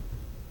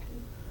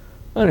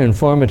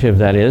 Uninformative,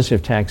 that is,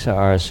 if taxa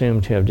are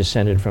assumed to have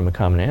descended from a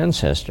common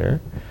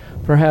ancestor.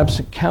 Perhaps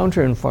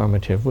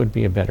counterinformative would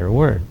be a better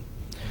word.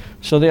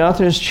 So the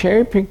authors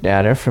cherry-picked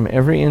data from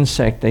every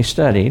insect they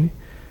studied,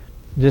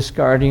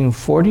 discarding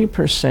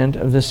 40%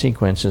 of the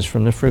sequences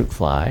from the fruit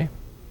fly.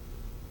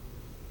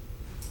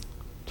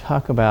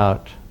 Talk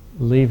about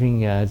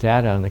leaving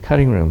data on the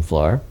cutting room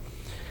floor.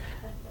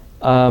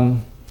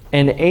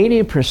 And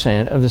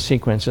 80% of the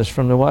sequences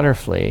from the water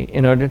flea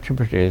in order to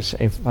produce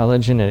a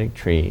phylogenetic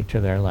tree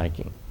to their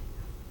liking.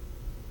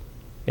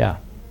 Yeah.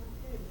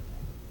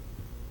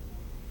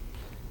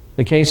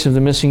 The case of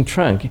the missing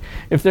trunk.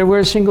 If there were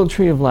a single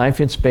tree of life,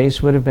 its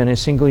base would have been a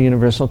single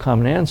universal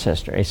common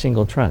ancestor, a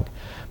single trunk.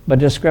 But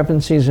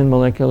discrepancies in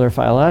molecular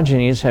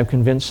phylogenies have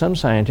convinced some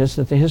scientists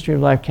that the history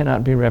of life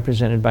cannot be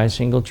represented by a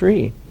single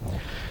tree.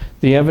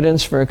 The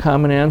evidence for a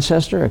common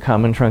ancestor, a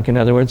common trunk in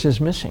other words, is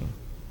missing.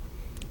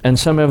 And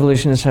some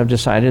evolutionists have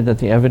decided that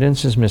the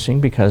evidence is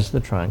missing because the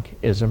trunk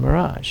is a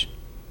mirage.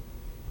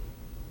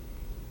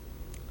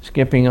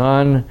 Skipping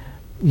on,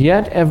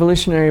 yet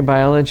evolutionary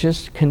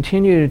biologists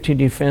continue to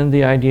defend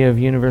the idea of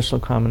universal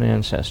common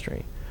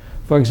ancestry.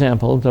 For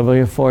example,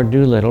 W. Ford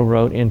Doolittle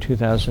wrote in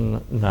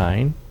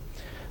 2009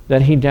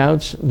 that he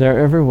doubts there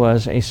ever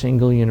was a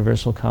single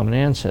universal common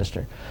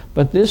ancestor.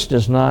 But this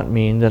does not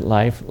mean that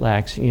life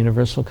lacks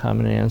universal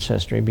common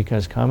ancestry,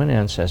 because common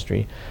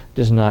ancestry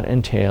does not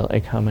entail a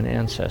common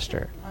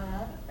ancestor.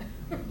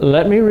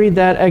 Let me read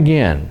that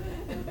again.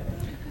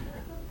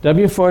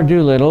 W. Ford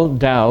Doolittle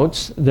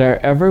doubts there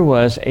ever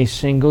was a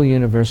single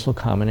universal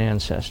common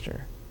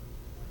ancestor.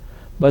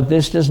 But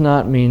this does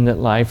not mean that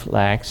life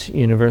lacks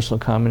universal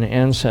common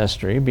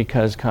ancestry,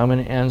 because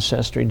common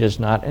ancestry does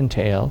not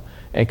entail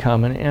a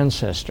common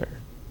ancestor.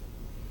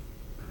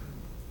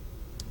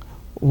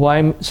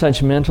 Why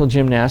such mental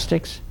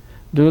gymnastics?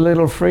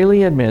 Doolittle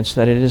freely admits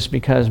that it is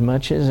because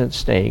much is at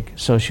stake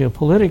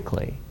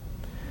sociopolitically.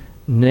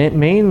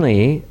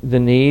 Mainly the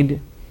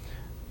need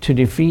to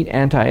defeat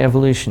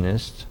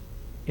anti-evolutionists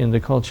in the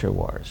culture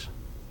wars.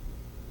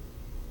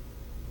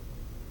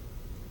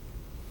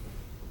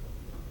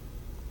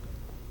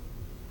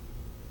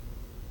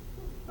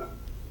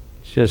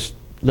 Just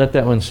let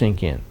that one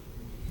sink in.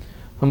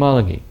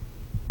 Homology.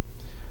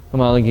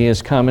 Homology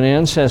is common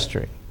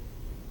ancestry.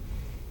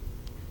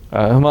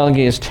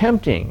 Homology is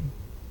tempting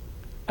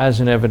as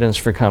an evidence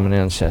for common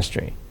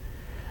ancestry.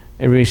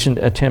 A recent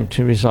attempt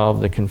to resolve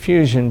the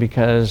confusion,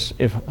 because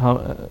if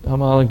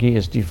homology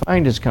is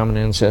defined as common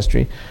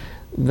ancestry,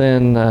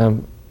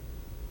 then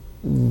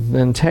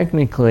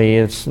technically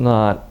it's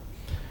not,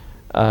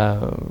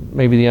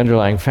 maybe the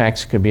underlying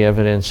facts could be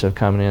evidence of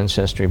common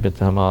ancestry, but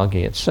the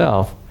homology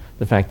itself,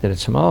 the fact that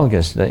it's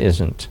homologous, that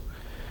isn't,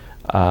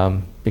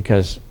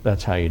 because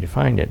that's how you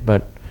defined it.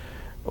 But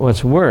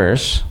what's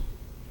worse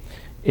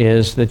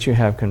is that you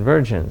have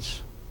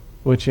convergence,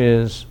 which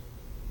is,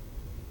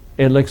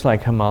 it looks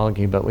like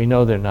homology, but we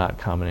know they're not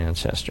common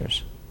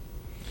ancestors.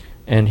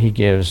 And he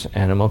gives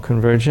animal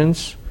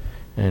convergence,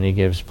 and he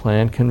gives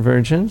plant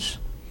convergence,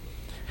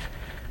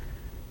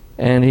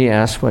 and he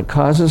asks what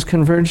causes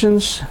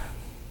convergence.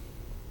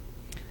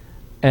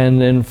 And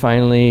then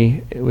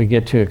finally, we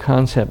get to a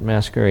concept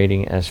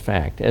masquerading as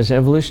fact. As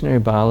evolutionary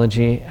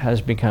biology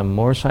has become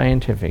more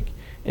scientific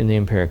in the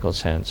empirical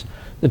sense,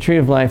 the tree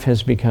of life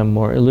has become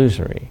more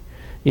illusory.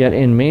 Yet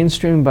in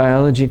mainstream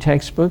biology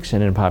textbooks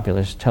and in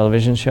popular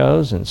television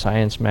shows and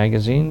science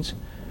magazines,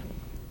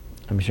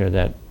 I'm sure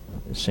that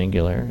is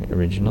singular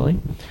originally,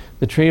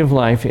 the tree of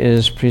life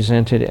is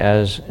presented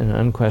as an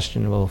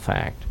unquestionable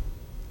fact.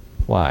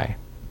 Why?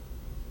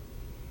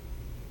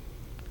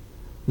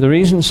 The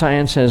reason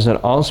science says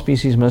that all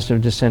species must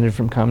have descended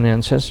from common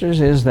ancestors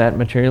is that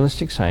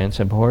materialistic science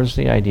abhors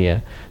the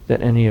idea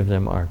that any of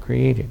them are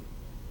created.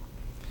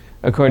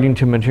 According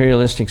to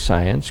materialistic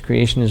science,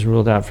 creation is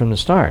ruled out from the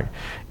start.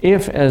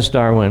 If, as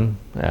Darwin,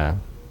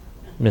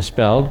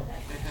 misspelled,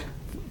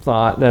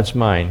 thought, that's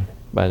mine,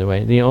 by the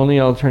way, the only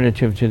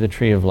alternative to the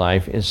tree of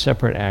life is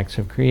separate acts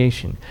of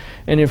creation.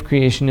 And if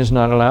creation is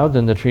not allowed,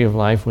 then the tree of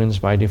life wins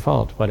by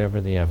default,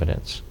 whatever the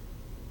evidence.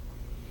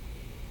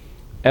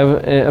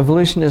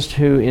 Evolutionists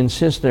who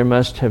insist there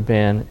must have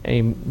been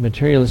a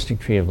materialistic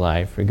tree of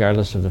life,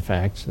 regardless of the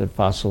facts that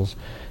fossils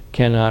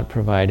cannot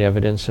provide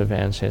evidence of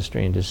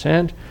ancestry and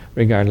descent,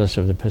 regardless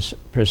of the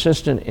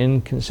persistent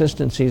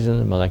inconsistencies in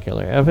the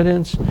molecular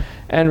evidence,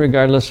 and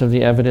regardless of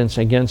the evidence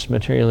against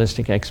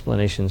materialistic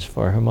explanations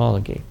for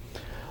homology,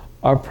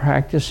 are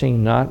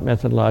practicing not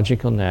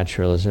methodological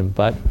naturalism,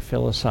 but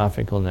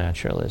philosophical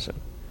naturalism.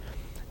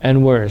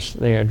 And worse,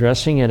 they are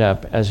dressing it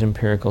up as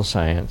empirical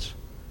science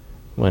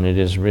when it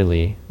is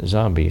really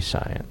zombie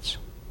science.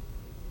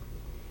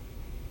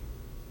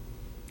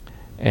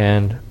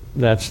 And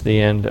that's the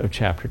end of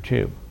chapter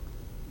 2.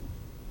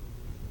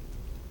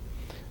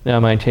 Now,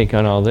 my take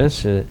on all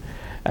this,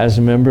 as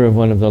a member of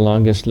one of the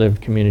longest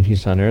lived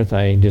communities on Earth,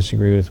 I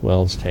disagree with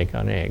Wells' take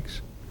on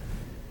eggs.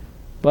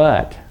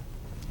 But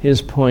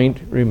his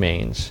point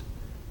remains.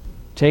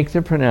 Take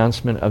the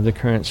pronouncement of the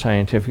current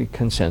scientific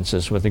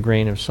consensus with a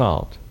grain of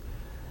salt.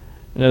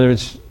 In other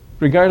words,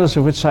 regardless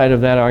of which side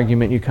of that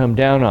argument you come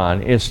down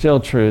on, it's still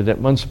true that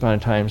once upon a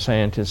time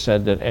scientists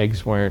said that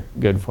eggs weren't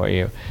good for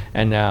you,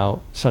 and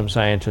now some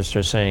scientists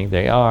are saying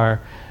they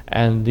are,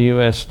 and the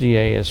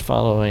USDA is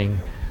following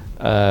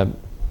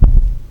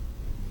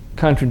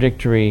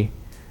contradictory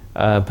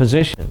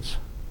positions.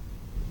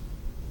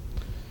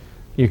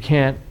 You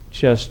can't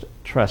just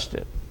trust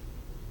it.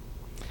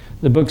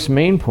 The book's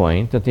main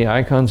point, that the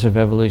icons of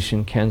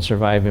evolution can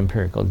survive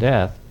empirical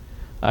death,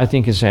 I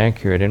think is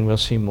accurate, and we'll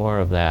see more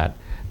of that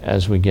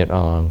as we get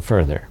along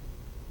further.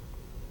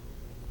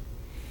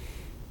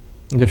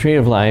 The tree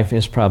of life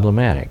is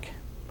problematic.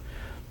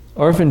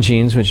 Orphan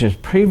genes, which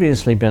have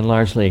previously been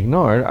largely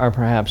ignored, are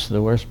perhaps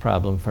the worst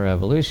problem for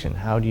evolution.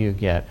 How do you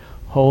get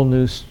whole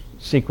new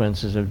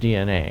sequences of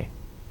DNA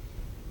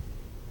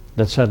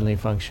that suddenly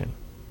function?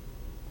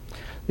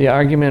 The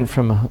argument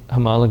from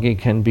homology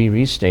can be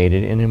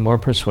restated in a more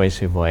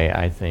persuasive way,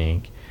 I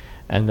think,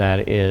 and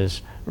that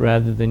is,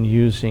 rather than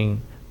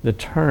using the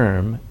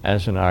term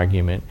as an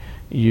argument,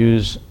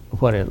 use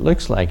what it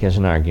looks like as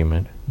an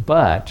argument.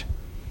 But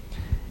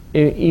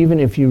even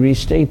if you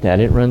restate that,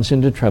 it runs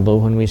into trouble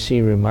when we see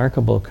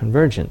remarkable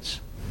convergence.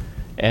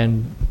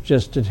 And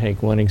just to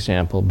take one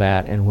example,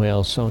 bat and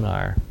whale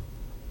sonar.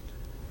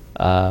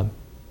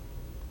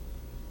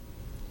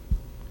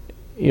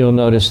 You'll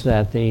notice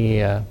that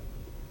the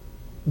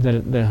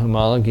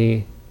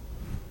homology,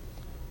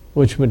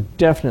 which would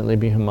definitely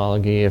be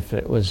homology if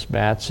it was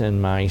bats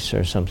and mice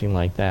or something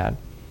like that,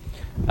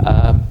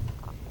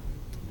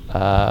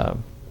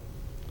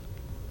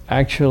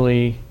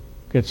 actually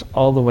gets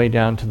all the way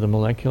down to the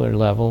molecular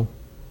level,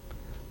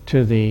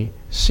 to the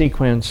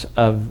sequence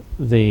of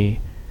the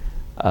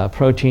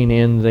protein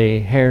in the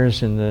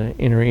hairs in the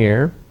inner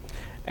ear,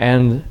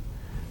 and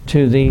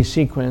to the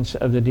sequence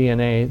of the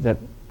DNA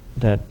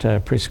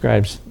that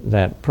prescribes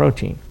that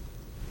protein.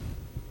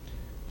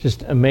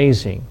 Just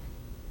amazing.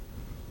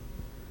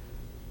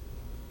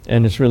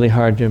 And it's really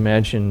hard to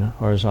imagine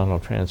horizontal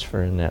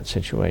transfer in that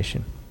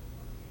situation.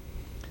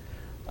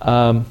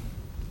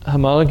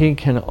 Homology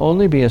can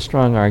only be a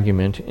strong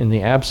argument in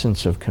the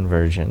absence of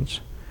convergence,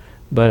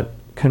 but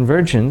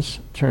convergence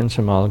turns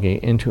homology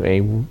into a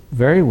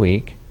very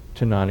weak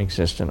to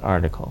non-existent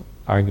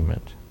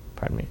argument.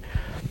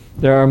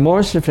 There are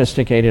more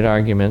sophisticated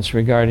arguments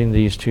regarding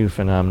these two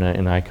phenomena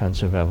in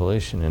Icons of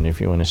Evolution, and if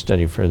you want to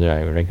study further,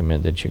 I would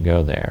recommend that you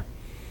go there.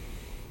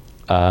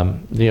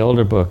 The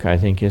older book, I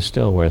think, is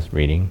still worth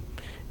reading,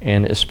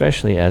 and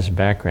especially as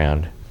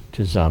background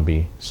to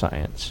zombie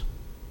science.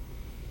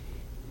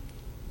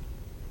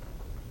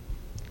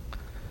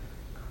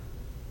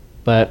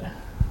 But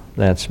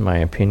that's my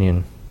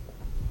opinion.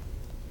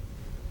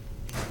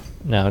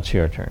 Now it's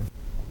your turn.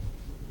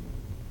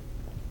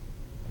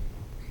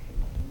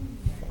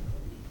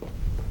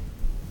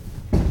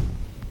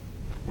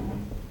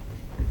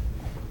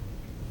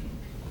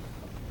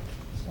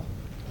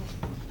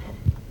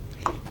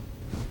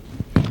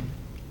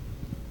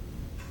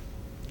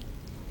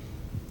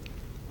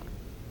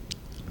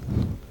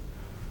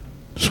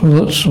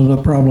 So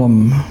the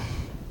problem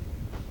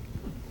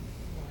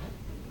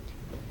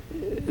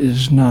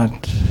is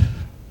not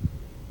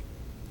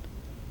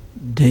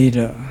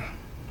data.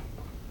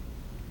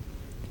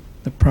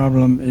 The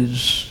problem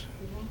is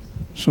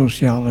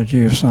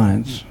sociology of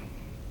science.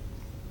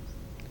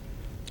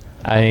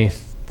 I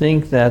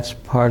think that's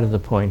part of the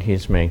point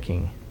he's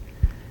making.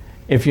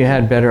 If you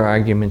had better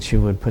arguments,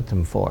 you would put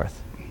them forth.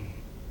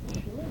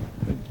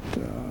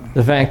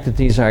 The fact that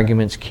these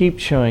arguments keep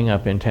showing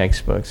up in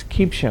textbooks,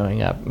 keep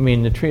showing up. I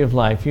mean, the Tree of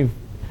Life,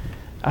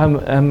 how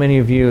many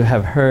of you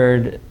have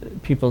heard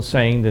people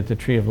saying that the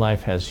Tree of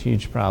Life has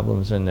huge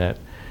problems and that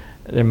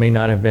there may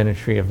not have been a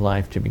Tree of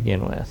Life to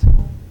begin with,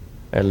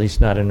 or at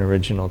least not an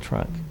original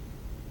trunk?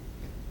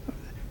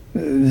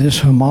 this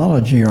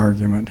homology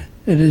argument.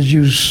 It is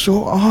used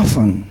so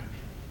often.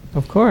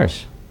 Of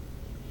course.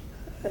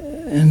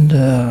 And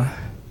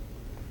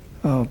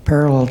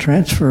parallel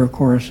transfer, of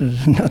course,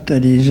 is not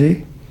that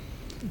easy.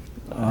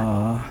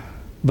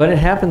 But it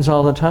happens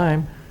all the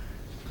time.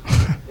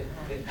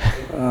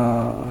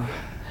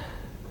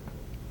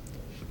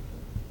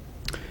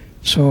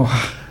 So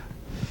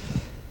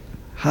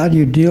how do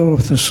you deal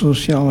with the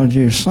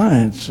sociology of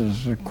science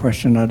is a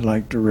question I'd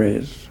like to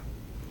raise.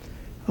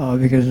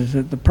 Because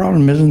the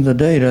problem isn't the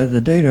data.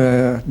 The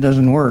data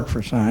doesn't work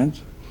for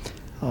science.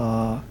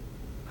 How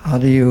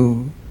do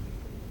you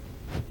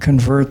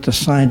convert the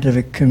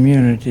scientific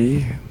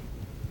community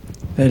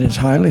that is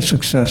highly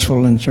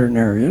successful in certain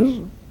areas?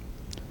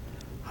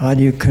 How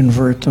do you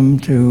convert them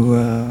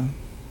to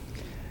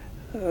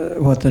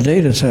what the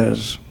data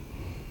says?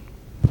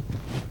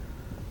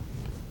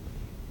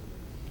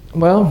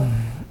 Well,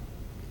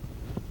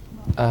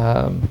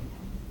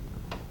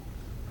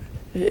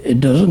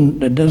 it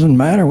doesn't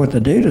matter what the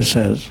data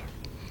says.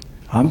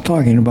 I'm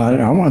talking about it.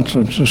 I want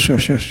some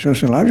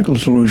sociological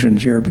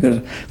solutions here because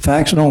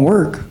facts don't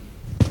work.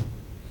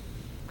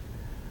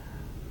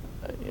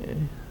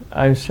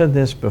 I've said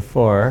this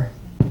before.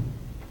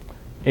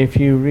 If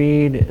you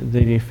read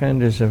the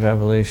defenders of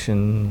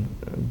evolution,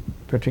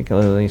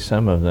 particularly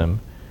some of them,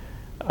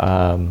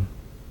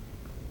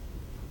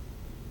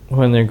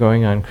 when they're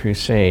going on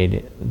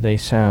crusade, they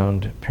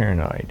sound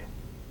paranoid.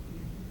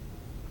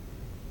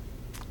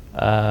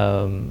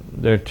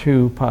 There are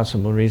two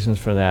possible reasons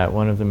for that.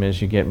 One of them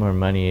is you get more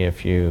money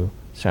if you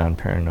sound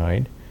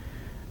paranoid.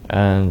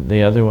 And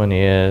the other one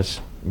is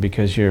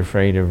because you're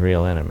afraid of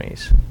real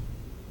enemies.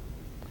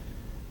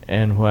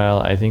 And while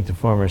I think the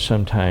former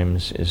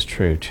sometimes is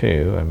true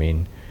too, I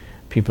mean,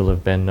 people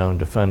have been known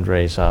to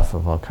fundraise off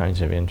of all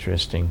kinds of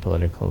interesting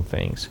political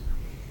things.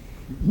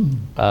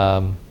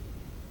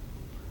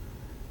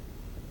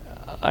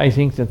 I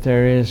think that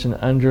there is an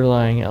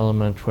underlying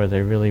element where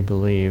they really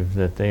believe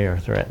that they are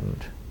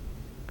threatened.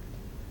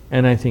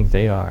 And I think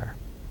they are.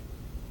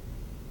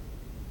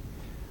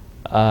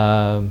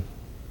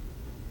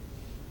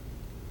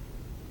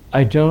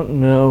 I don't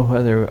know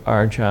whether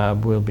our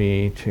job will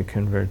be to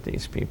convert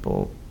these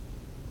people.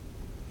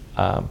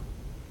 But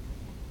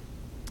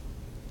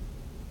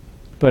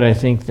I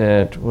think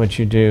that what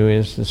you do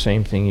is the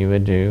same thing you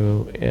would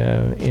do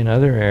in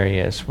other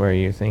areas where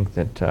you think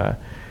that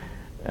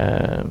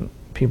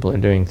people are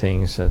doing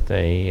things that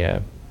they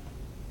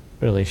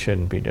really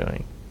shouldn't be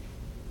doing,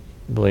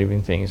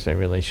 believing things they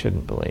really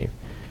shouldn't believe.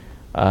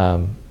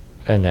 And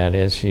that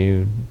is,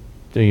 you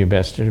do your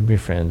best to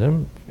befriend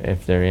them.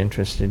 If they're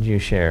interested, you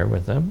share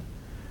with them.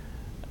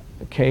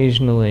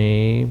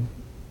 Occasionally,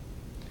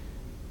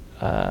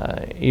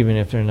 even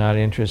if they're not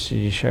interested,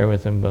 you share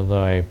with them,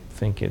 although I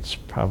think it's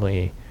probably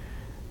a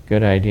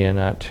good idea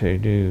not to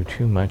do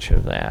too much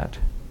of that,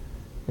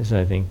 because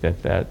I think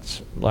that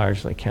that's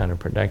largely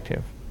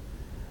counterproductive.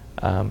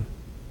 And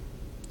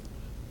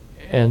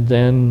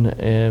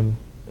then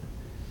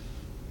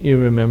you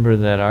remember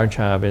that our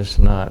job is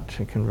not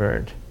to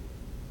convert.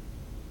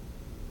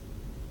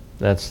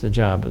 That's the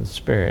job of the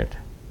Spirit.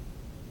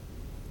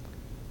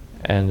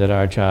 And that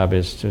our job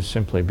is to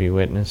simply be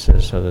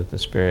witnesses so that the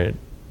Spirit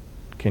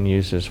can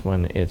use us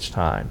when it's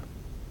time.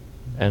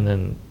 And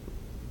then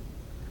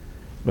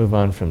move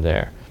on from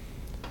there.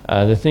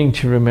 The thing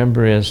to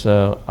remember is,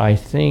 though, I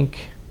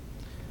think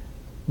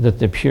that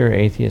the pure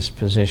atheist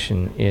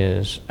position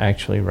is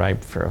actually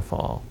ripe for a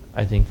fall.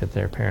 I think that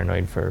they're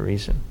paranoid for a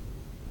reason.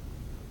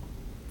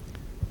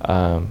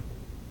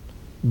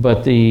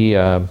 But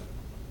the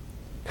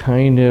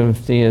kind of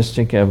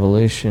theistic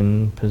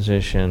evolution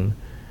position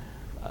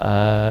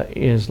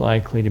is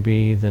likely to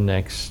be the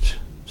next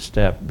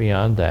step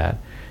beyond that.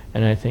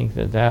 And I think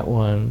that that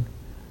one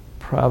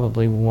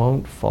probably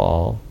won't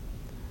fall,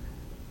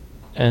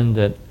 and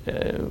that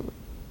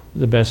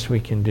the best we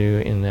can do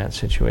in that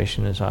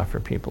situation is offer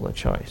people a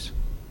choice.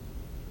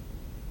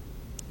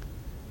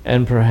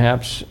 And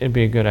perhaps it'd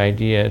be a good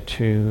idea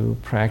to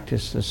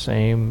practice the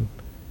same,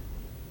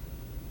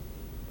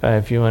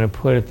 if you want to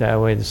put it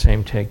that way, the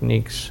same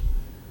techniques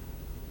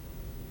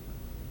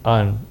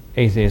on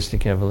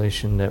atheistic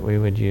evolution that we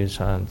would use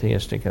on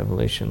theistic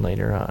evolution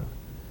later on.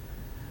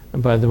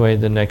 And by the way,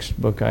 the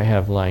next book I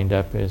have lined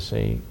up is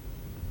a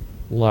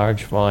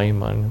large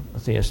volume on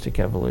theistic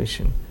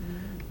evolution,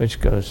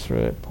 which goes through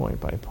it point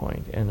by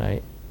point. And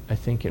I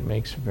think it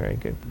makes a very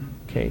good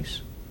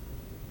case.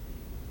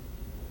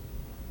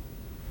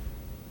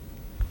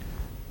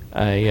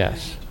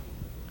 Yes.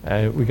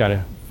 We got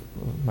a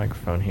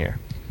microphone here.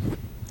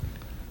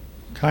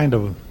 Kind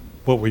of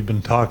what we've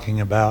been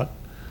talking about.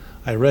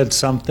 I read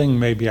something,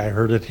 maybe I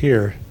heard it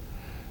here.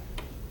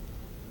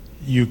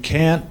 You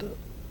can't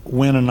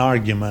win an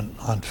argument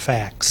on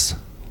facts.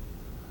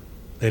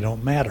 They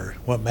don't matter.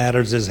 What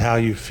matters is how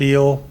you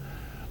feel,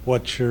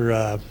 what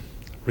your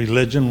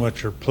religion,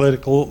 what your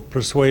political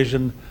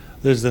persuasion.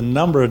 There's a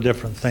number of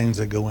different things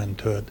that go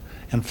into it,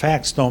 and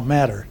facts don't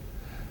matter.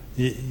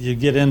 You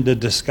get into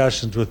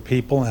discussions with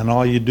people, and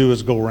all you do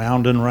is go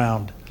round and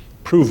round.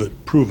 prove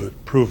it, prove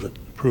it, prove it,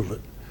 prove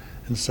it.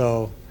 And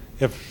so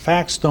if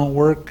facts don't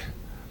work,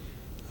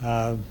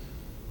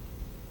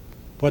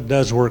 what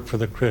does work for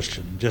the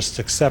Christian? Just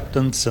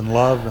acceptance and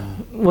love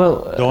and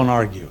Well, don't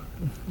argue.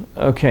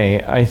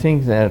 okay, I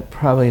think that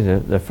probably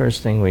the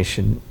first thing we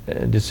should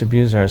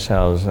disabuse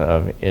ourselves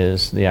of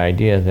is the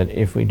idea that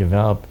if we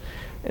develop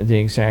the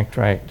exact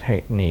right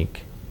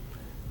technique,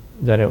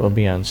 that it will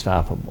be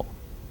unstoppable.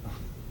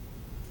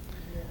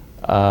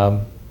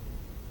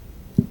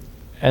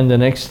 And the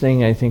next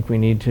thing I think we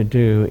need to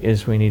do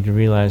is we need to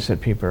realize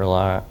that people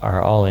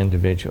are all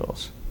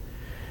individuals.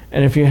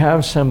 And if you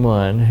have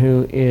someone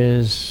who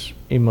is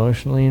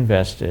emotionally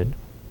invested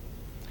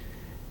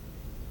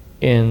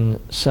in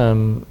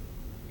some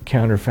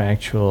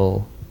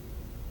counterfactual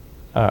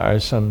or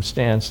some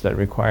stance that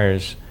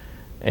requires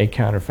a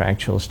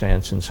counterfactual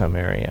stance in some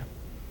area,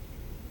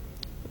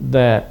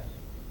 that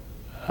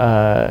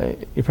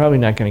you're probably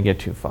not going to get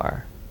too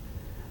far.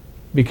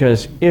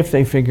 Because if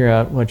they figure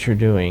out what you're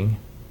doing,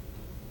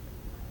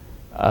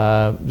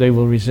 they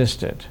will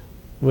resist it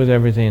with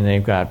everything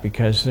they've got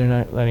because they're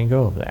not letting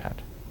go of that.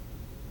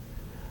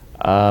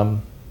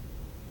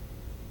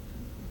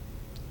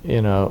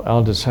 You know,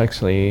 Aldous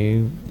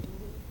Huxley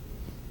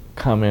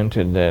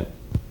commented that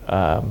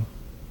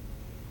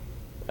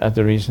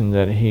the reason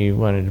that he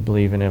wanted to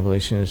believe in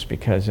evolution is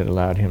because it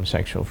allowed him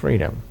sexual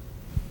freedom.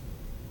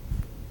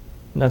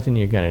 Nothing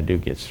you're going to do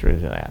gets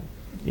through to that.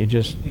 You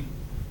just,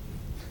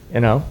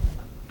 you know,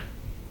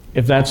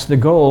 if that's the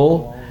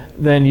goal,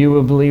 then you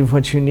will believe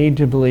what you need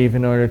to believe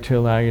in order to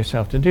allow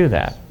yourself to do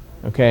that,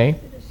 okay?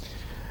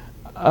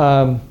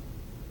 And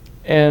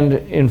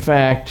in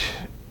fact,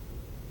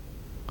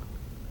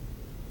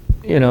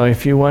 you know,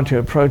 if you want to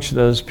approach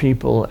those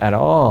people at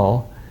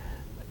all,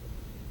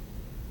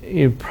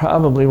 you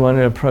probably want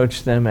to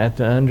approach them at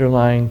the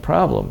underlying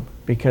problem,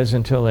 because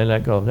until they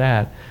let go of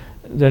that,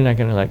 they're not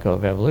going to let go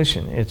of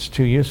evolution. It's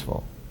too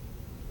useful.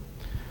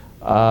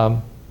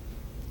 And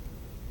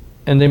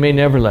they may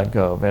never let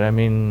go of it. I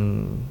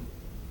mean,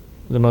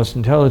 the most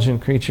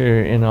intelligent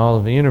creature in all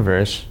of the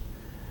universe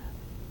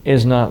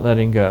is not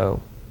letting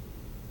go,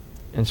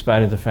 in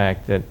spite of the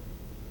fact that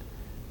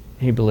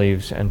he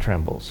believes and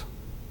trembles.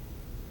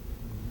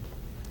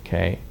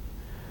 Okay.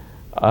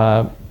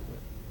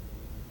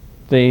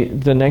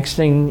 The next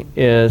thing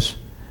is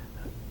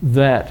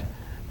that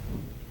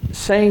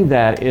saying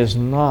that is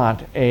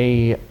not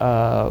a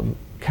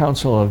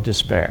counsel of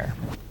despair.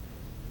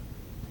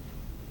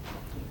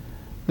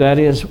 That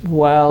is,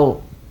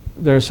 while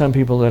there are some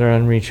people that are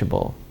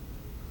unreachable,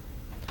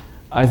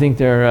 I think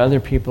there are other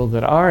people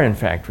that are in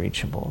fact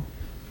reachable.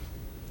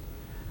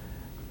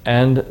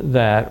 And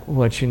that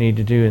what you need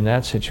to do in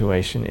that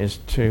situation is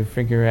to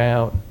figure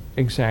out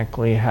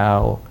exactly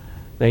how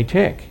they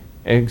tick,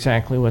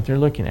 exactly what they're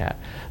looking at.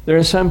 There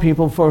are some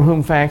people for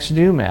whom facts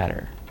do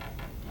matter.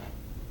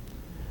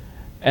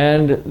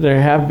 And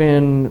there have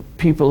been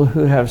people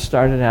who have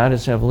started out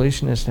as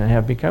evolutionists and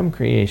have become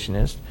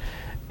creationists.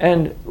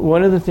 And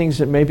one of the things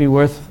that may be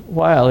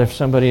worthwhile if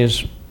somebody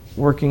is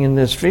working in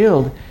this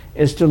field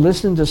is to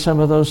listen to some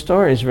of those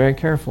stories very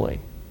carefully.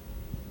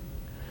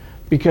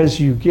 Because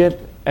you get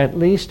at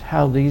least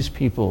how these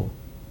people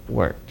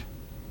worked.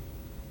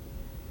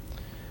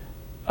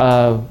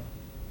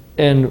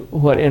 And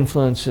what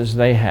influences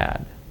they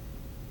had.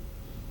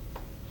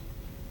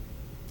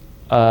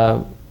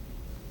 And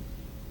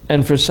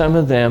for some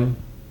of them,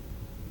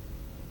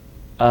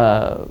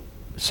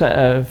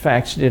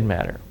 facts did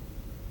matter.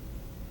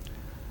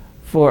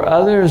 For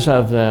others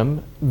of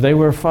them, they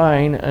were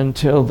fine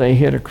until they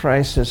hit a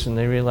crisis and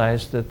they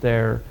realized that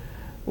their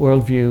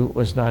worldview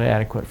was not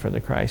adequate for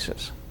the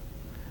crisis.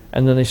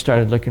 And then they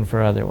started looking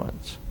for other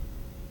ones.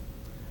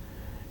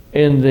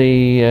 In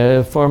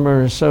the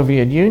former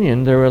Soviet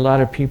Union, there were a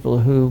lot of people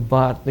who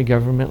bought the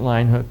government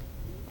line, hook,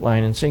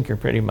 line, and sinker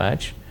pretty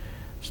much,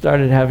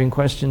 started having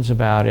questions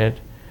about it,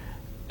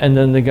 and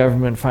then the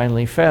government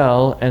finally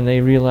fell, and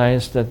they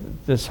realized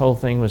that this whole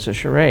thing was a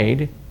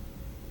charade.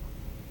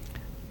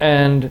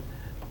 And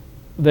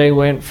they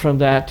went from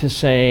that to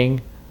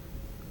saying,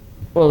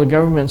 well, the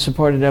government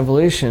supported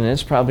evolution,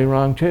 it's probably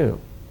wrong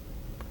too.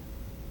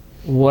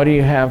 What do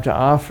you have to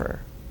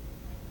offer?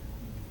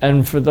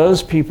 And for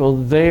those people,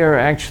 they are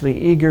actually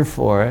eager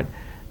for it.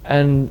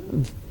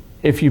 And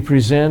if you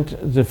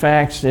present the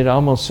facts, it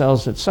almost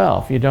sells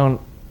itself. You don't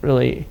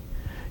really,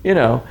 you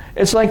know,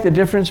 it's like the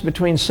difference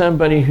between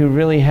somebody who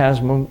really has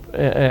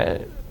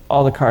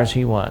all the cars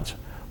he wants,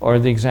 or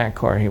the exact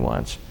car he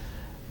wants.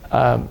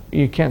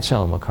 You can't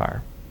sell him a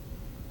car.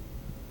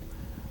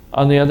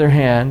 On the other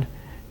hand,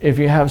 if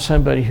you have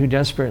somebody who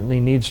desperately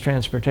needs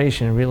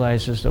transportation and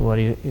realizes that what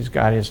he's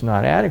got is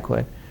not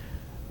adequate,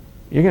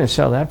 you're going to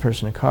sell that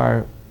person a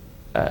car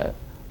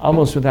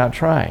almost without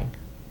trying.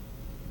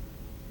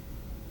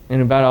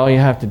 And about all you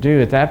have to do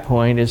at that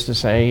point is to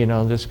say, you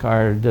know, this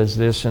car does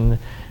this, and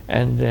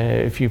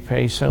if you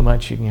pay so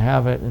much, you can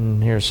have it,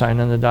 and here's a sign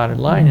on the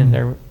dotted line,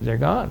 and they're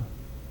gone.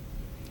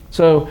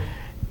 So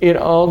it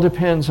all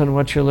depends on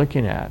what you're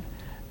looking at.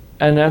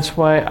 And that's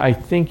why I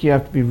think you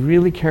have to be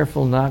really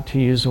careful not to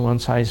use a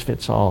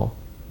one-size-fits-all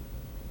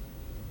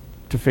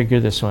to figure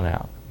this one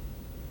out.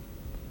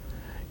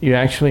 You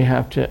actually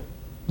have to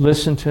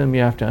listen to them,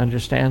 you have to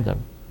understand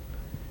them.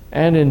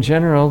 And in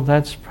general,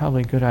 that's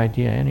probably a good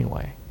idea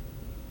anyway.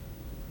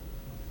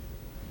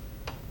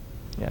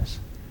 Yes.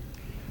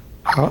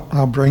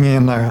 I'll bring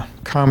in a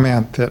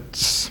comment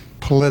that's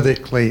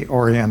politically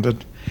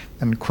oriented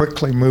and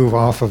quickly move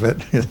off of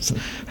it.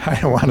 I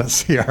don't want to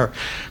see our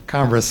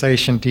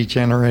conversation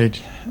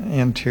degenerate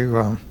into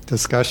a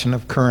discussion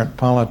of current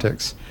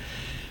politics.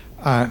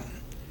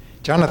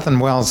 Jonathan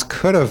Wells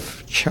could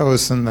have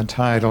chosen the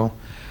title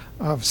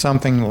of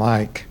something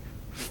like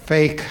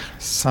Fake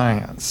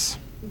Science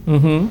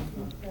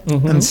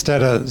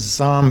instead of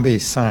Zombie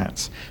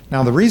Science.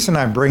 Now, the reason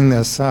I bring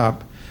this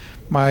up,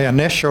 my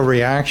initial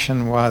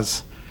reaction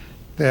was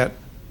that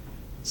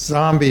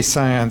zombie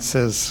science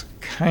is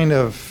kind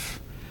of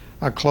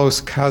a close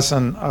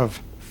cousin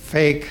of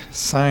fake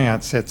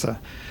science. It's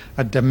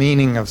a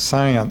demeaning of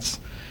science.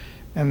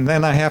 And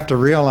then I have to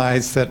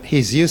realize that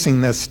he's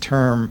using this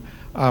term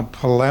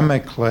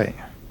polemically,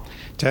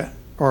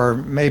 or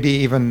maybe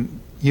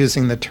even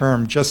using the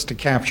term just to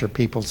capture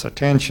people's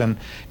attention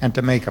and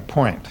to make a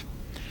point.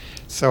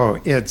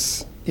 So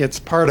it's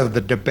part of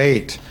the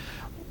debate.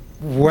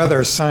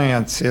 Whether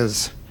science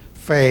is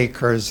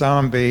fake or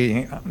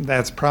zombie,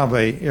 that's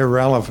probably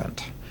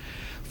irrelevant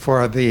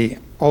for the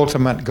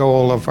ultimate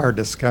goal of our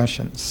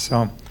discussions.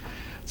 So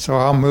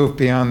I'll move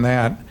beyond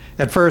that.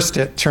 At first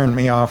it turned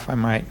me off, I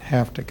might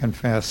have to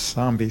confess,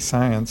 zombie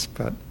science,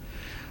 but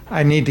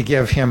I need to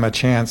give him a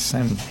chance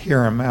and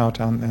hear him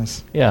out on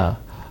this. Yeah,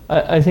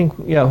 I think,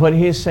 what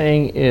he's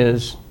saying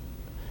is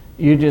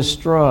you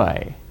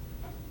destroy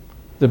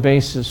the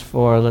basis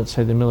for, let's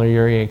say, the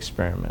Miller-Urey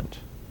experiment.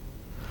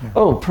 Yeah.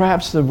 Oh,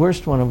 perhaps the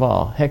worst one of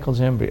all,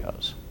 Haeckel's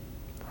embryos.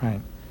 Right.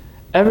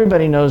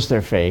 Everybody knows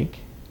they're fake.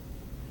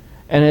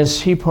 And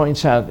as he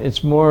points out,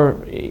 it's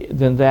more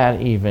than that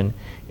even.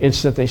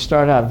 It's that they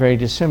start out very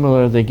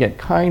dissimilar, they get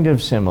kind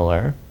of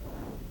similar.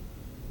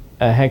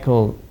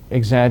 Haeckel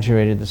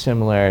exaggerated the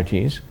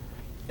similarities,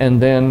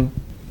 and then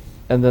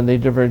they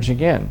diverge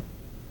again.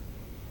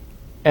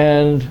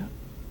 And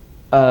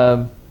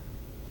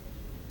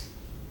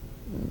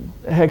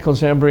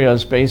Haeckel's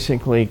embryos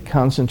basically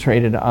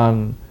concentrated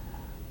on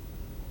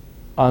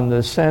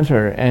the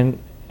center and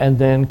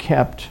then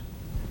kept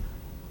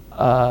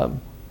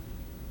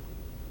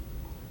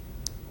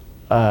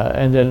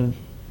and then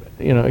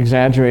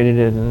exaggerated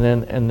it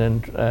and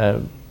then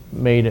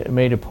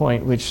made a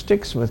point which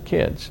sticks with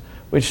kids,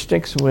 which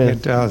sticks with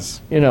it does.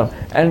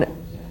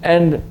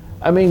 And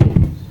I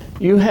mean,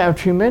 you have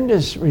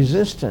tremendous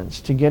resistance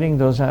to getting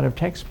those out of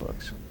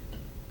textbooks,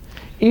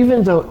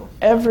 even though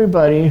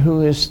everybody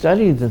who has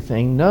studied the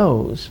thing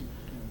knows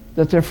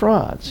that they're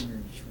frauds.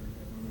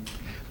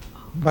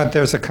 But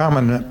there's a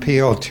common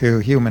appeal to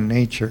human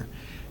nature,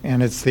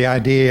 and it's the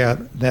idea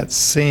that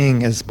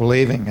seeing is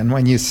believing. And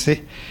when you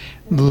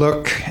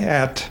look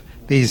at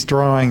these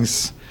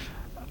drawings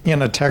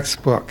in a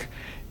textbook,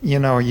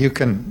 you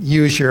can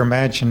use your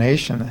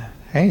imagination.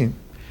 Hey,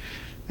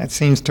 that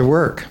seems to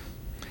work.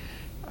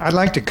 I'd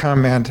like to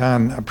comment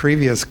on a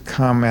previous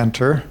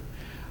commenter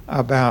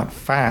about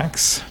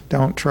facts.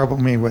 Don't trouble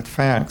me with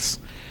facts.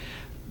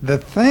 The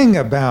thing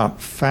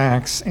about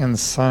facts in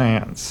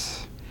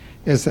science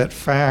is that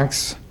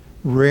facts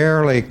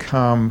rarely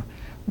come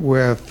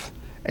with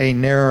a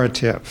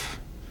narrative.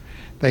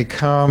 They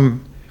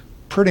come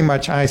pretty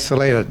much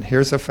isolated.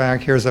 Here's a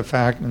fact,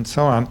 and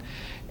so on.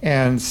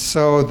 And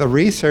so the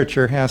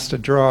researcher has to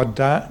draw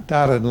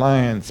dotted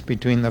lines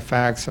between the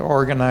facts,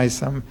 organize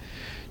them.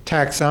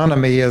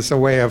 Taxonomy is a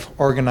way of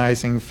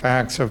organizing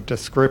facts of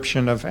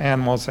description of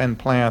animals and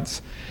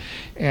plants.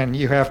 And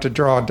you have to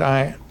draw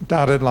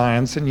dotted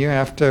lines, and you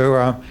have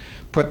to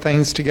put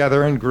things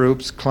together in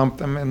groups, clump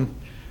them in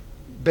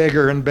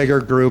bigger and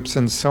bigger groups,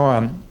 and so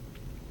on.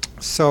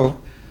 So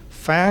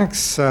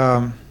facts,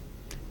 at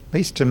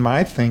least in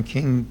my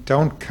thinking,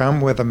 don't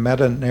come with a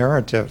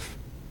meta-narrative.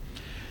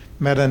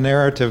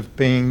 Meta-narrative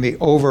being the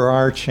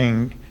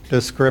overarching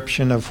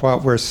description of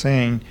what we're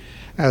seeing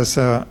as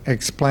an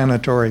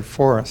explanatory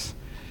force.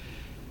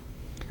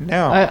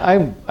 Now,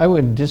 I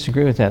would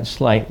disagree with that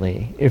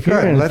slightly. If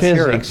you're Good, in let's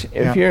hear physics, it.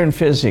 Yeah. if you're in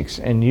physics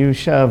and you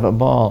shove a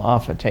ball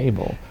off a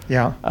table,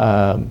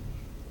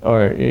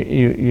 or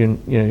you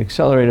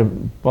accelerate a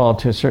ball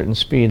to a certain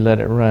speed,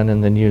 let it run,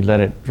 and then you let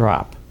it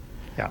drop.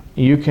 Yeah.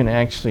 You can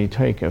actually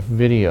take a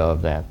video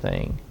of that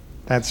thing.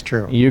 That's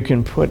true. You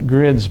can put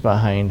grids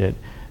behind it,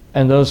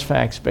 and those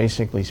facts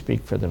basically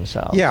speak for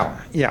themselves. Yeah.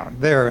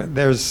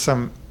 There's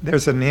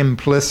an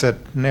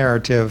implicit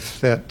narrative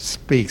that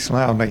speaks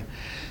loudly.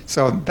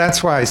 So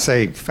that's why I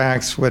say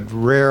facts would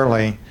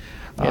rarely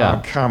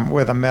come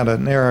with a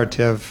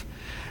meta-narrative.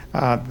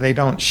 They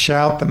don't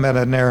shout the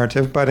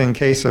meta-narrative, but in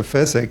case of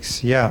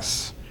physics,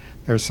 yes,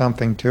 there's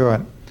something to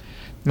it.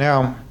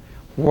 Now,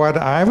 what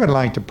I would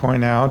like to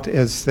point out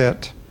is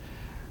that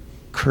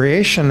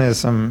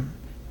creationism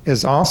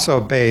is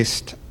also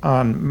based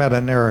on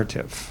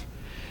meta-narrative.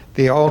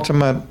 the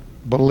ultimate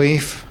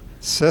belief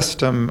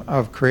system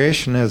of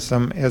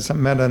creationism is a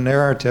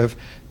meta-narrative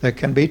that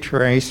can be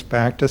traced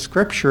back to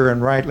Scripture,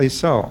 and rightly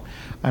so.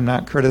 I'm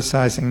not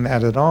criticizing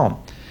that at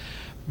all.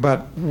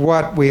 But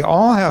what we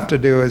all have to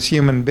do as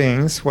human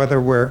beings, whether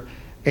we're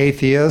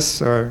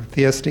atheists or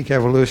theistic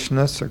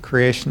evolutionists or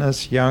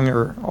creationists, young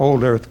or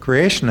old earth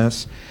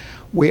creationists,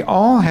 we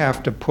all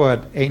have to put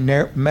a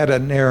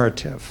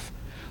meta-narrative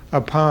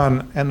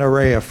upon an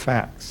array of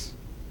facts.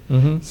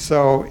 Mm-hmm.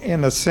 So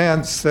in a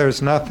sense,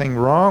 there's nothing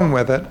wrong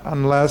with it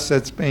unless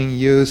it's being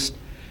used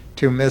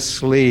to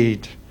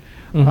mislead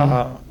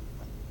a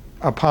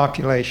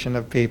population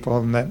of people,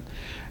 and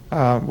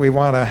that we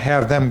want to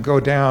have them go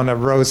down a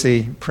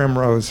rosy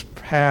primrose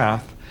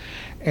path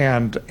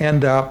and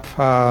end up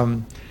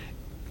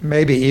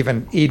maybe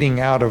even eating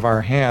out of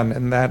our hand,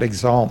 and that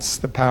exalts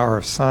the power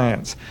of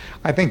science.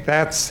 I think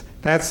that's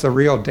the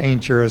real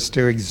danger, is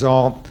to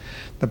exalt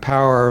the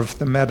power of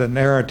the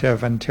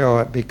meta-narrative until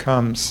it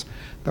becomes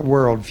the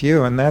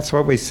worldview, and that's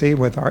what we see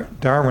with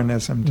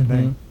Darwinism today.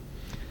 Mm-hmm.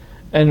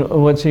 And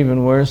what's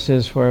even worse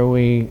is where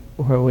we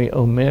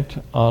omit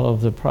all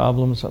of the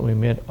problems, we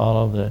omit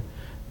all of the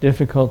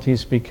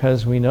difficulties,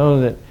 because we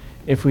know that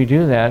if we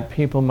do that,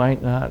 people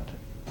might not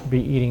be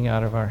eating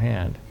out of our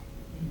hand.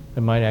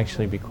 They might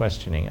actually be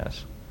questioning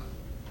us.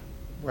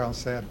 Well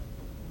said.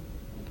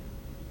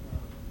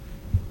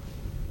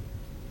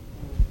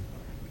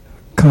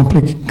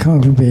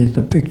 Complicate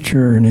the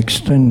picture and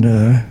extend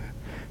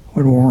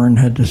what Warren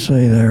had to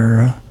say there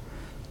a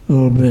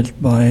little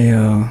bit by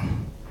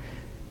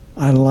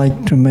I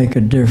like to make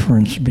a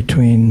difference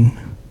between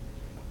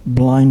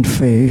blind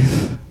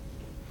faith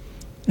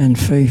and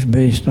faith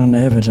based on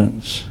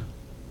evidence.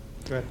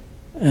 Good.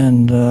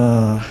 And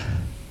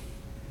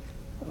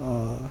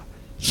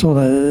so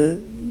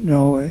that,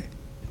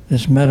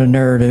 this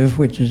meta-narrative,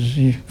 which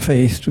is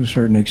faith to a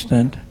certain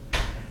extent,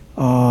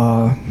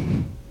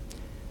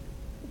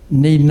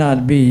 need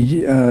not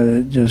be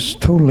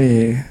just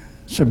totally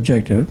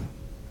subjective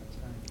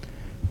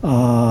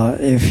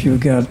if you've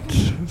got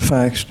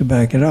facts to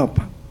back it up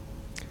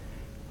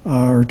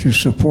or to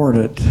support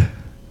it.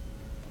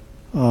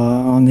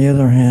 On the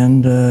other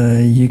hand,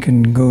 you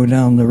can go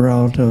down the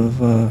route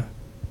of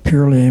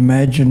purely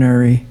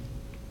imaginary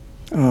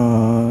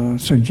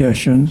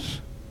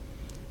suggestions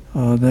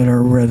that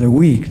are rather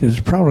weak. There's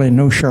probably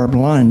no sharp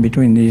line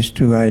between these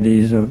two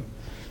ideas of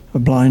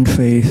blind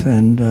faith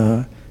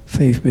and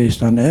faith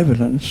based on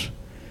evidence,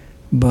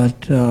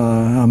 but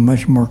I'm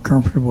much more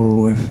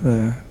comfortable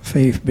with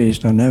faith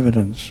based on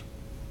evidence.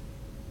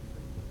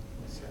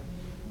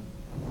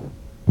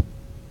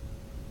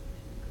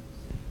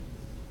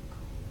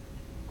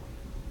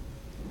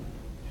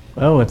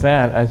 Well, with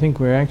that, I think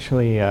we're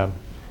actually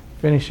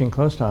finishing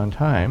close to on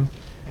time.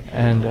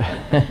 And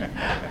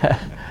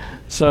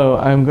so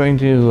I'm going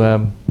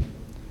to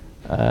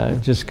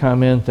just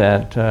comment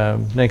that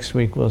next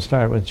week we'll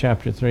start with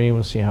Chapter 3.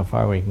 We'll see how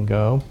far we can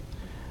go.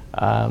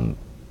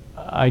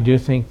 I do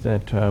think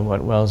that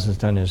what Wells has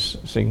done is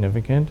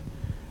significant.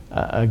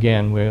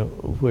 Again,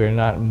 we're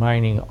not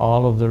mining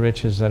all of the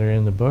riches that are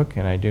in the book,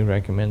 and I do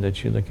recommend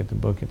that you look at the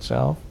book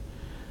itself.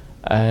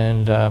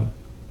 And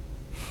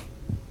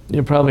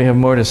you'll probably have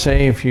more to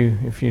say if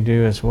you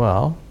do as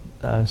well.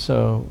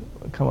 So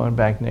come on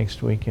back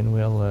next week and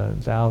we'll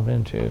delve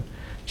into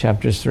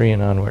chapters 3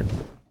 and onward.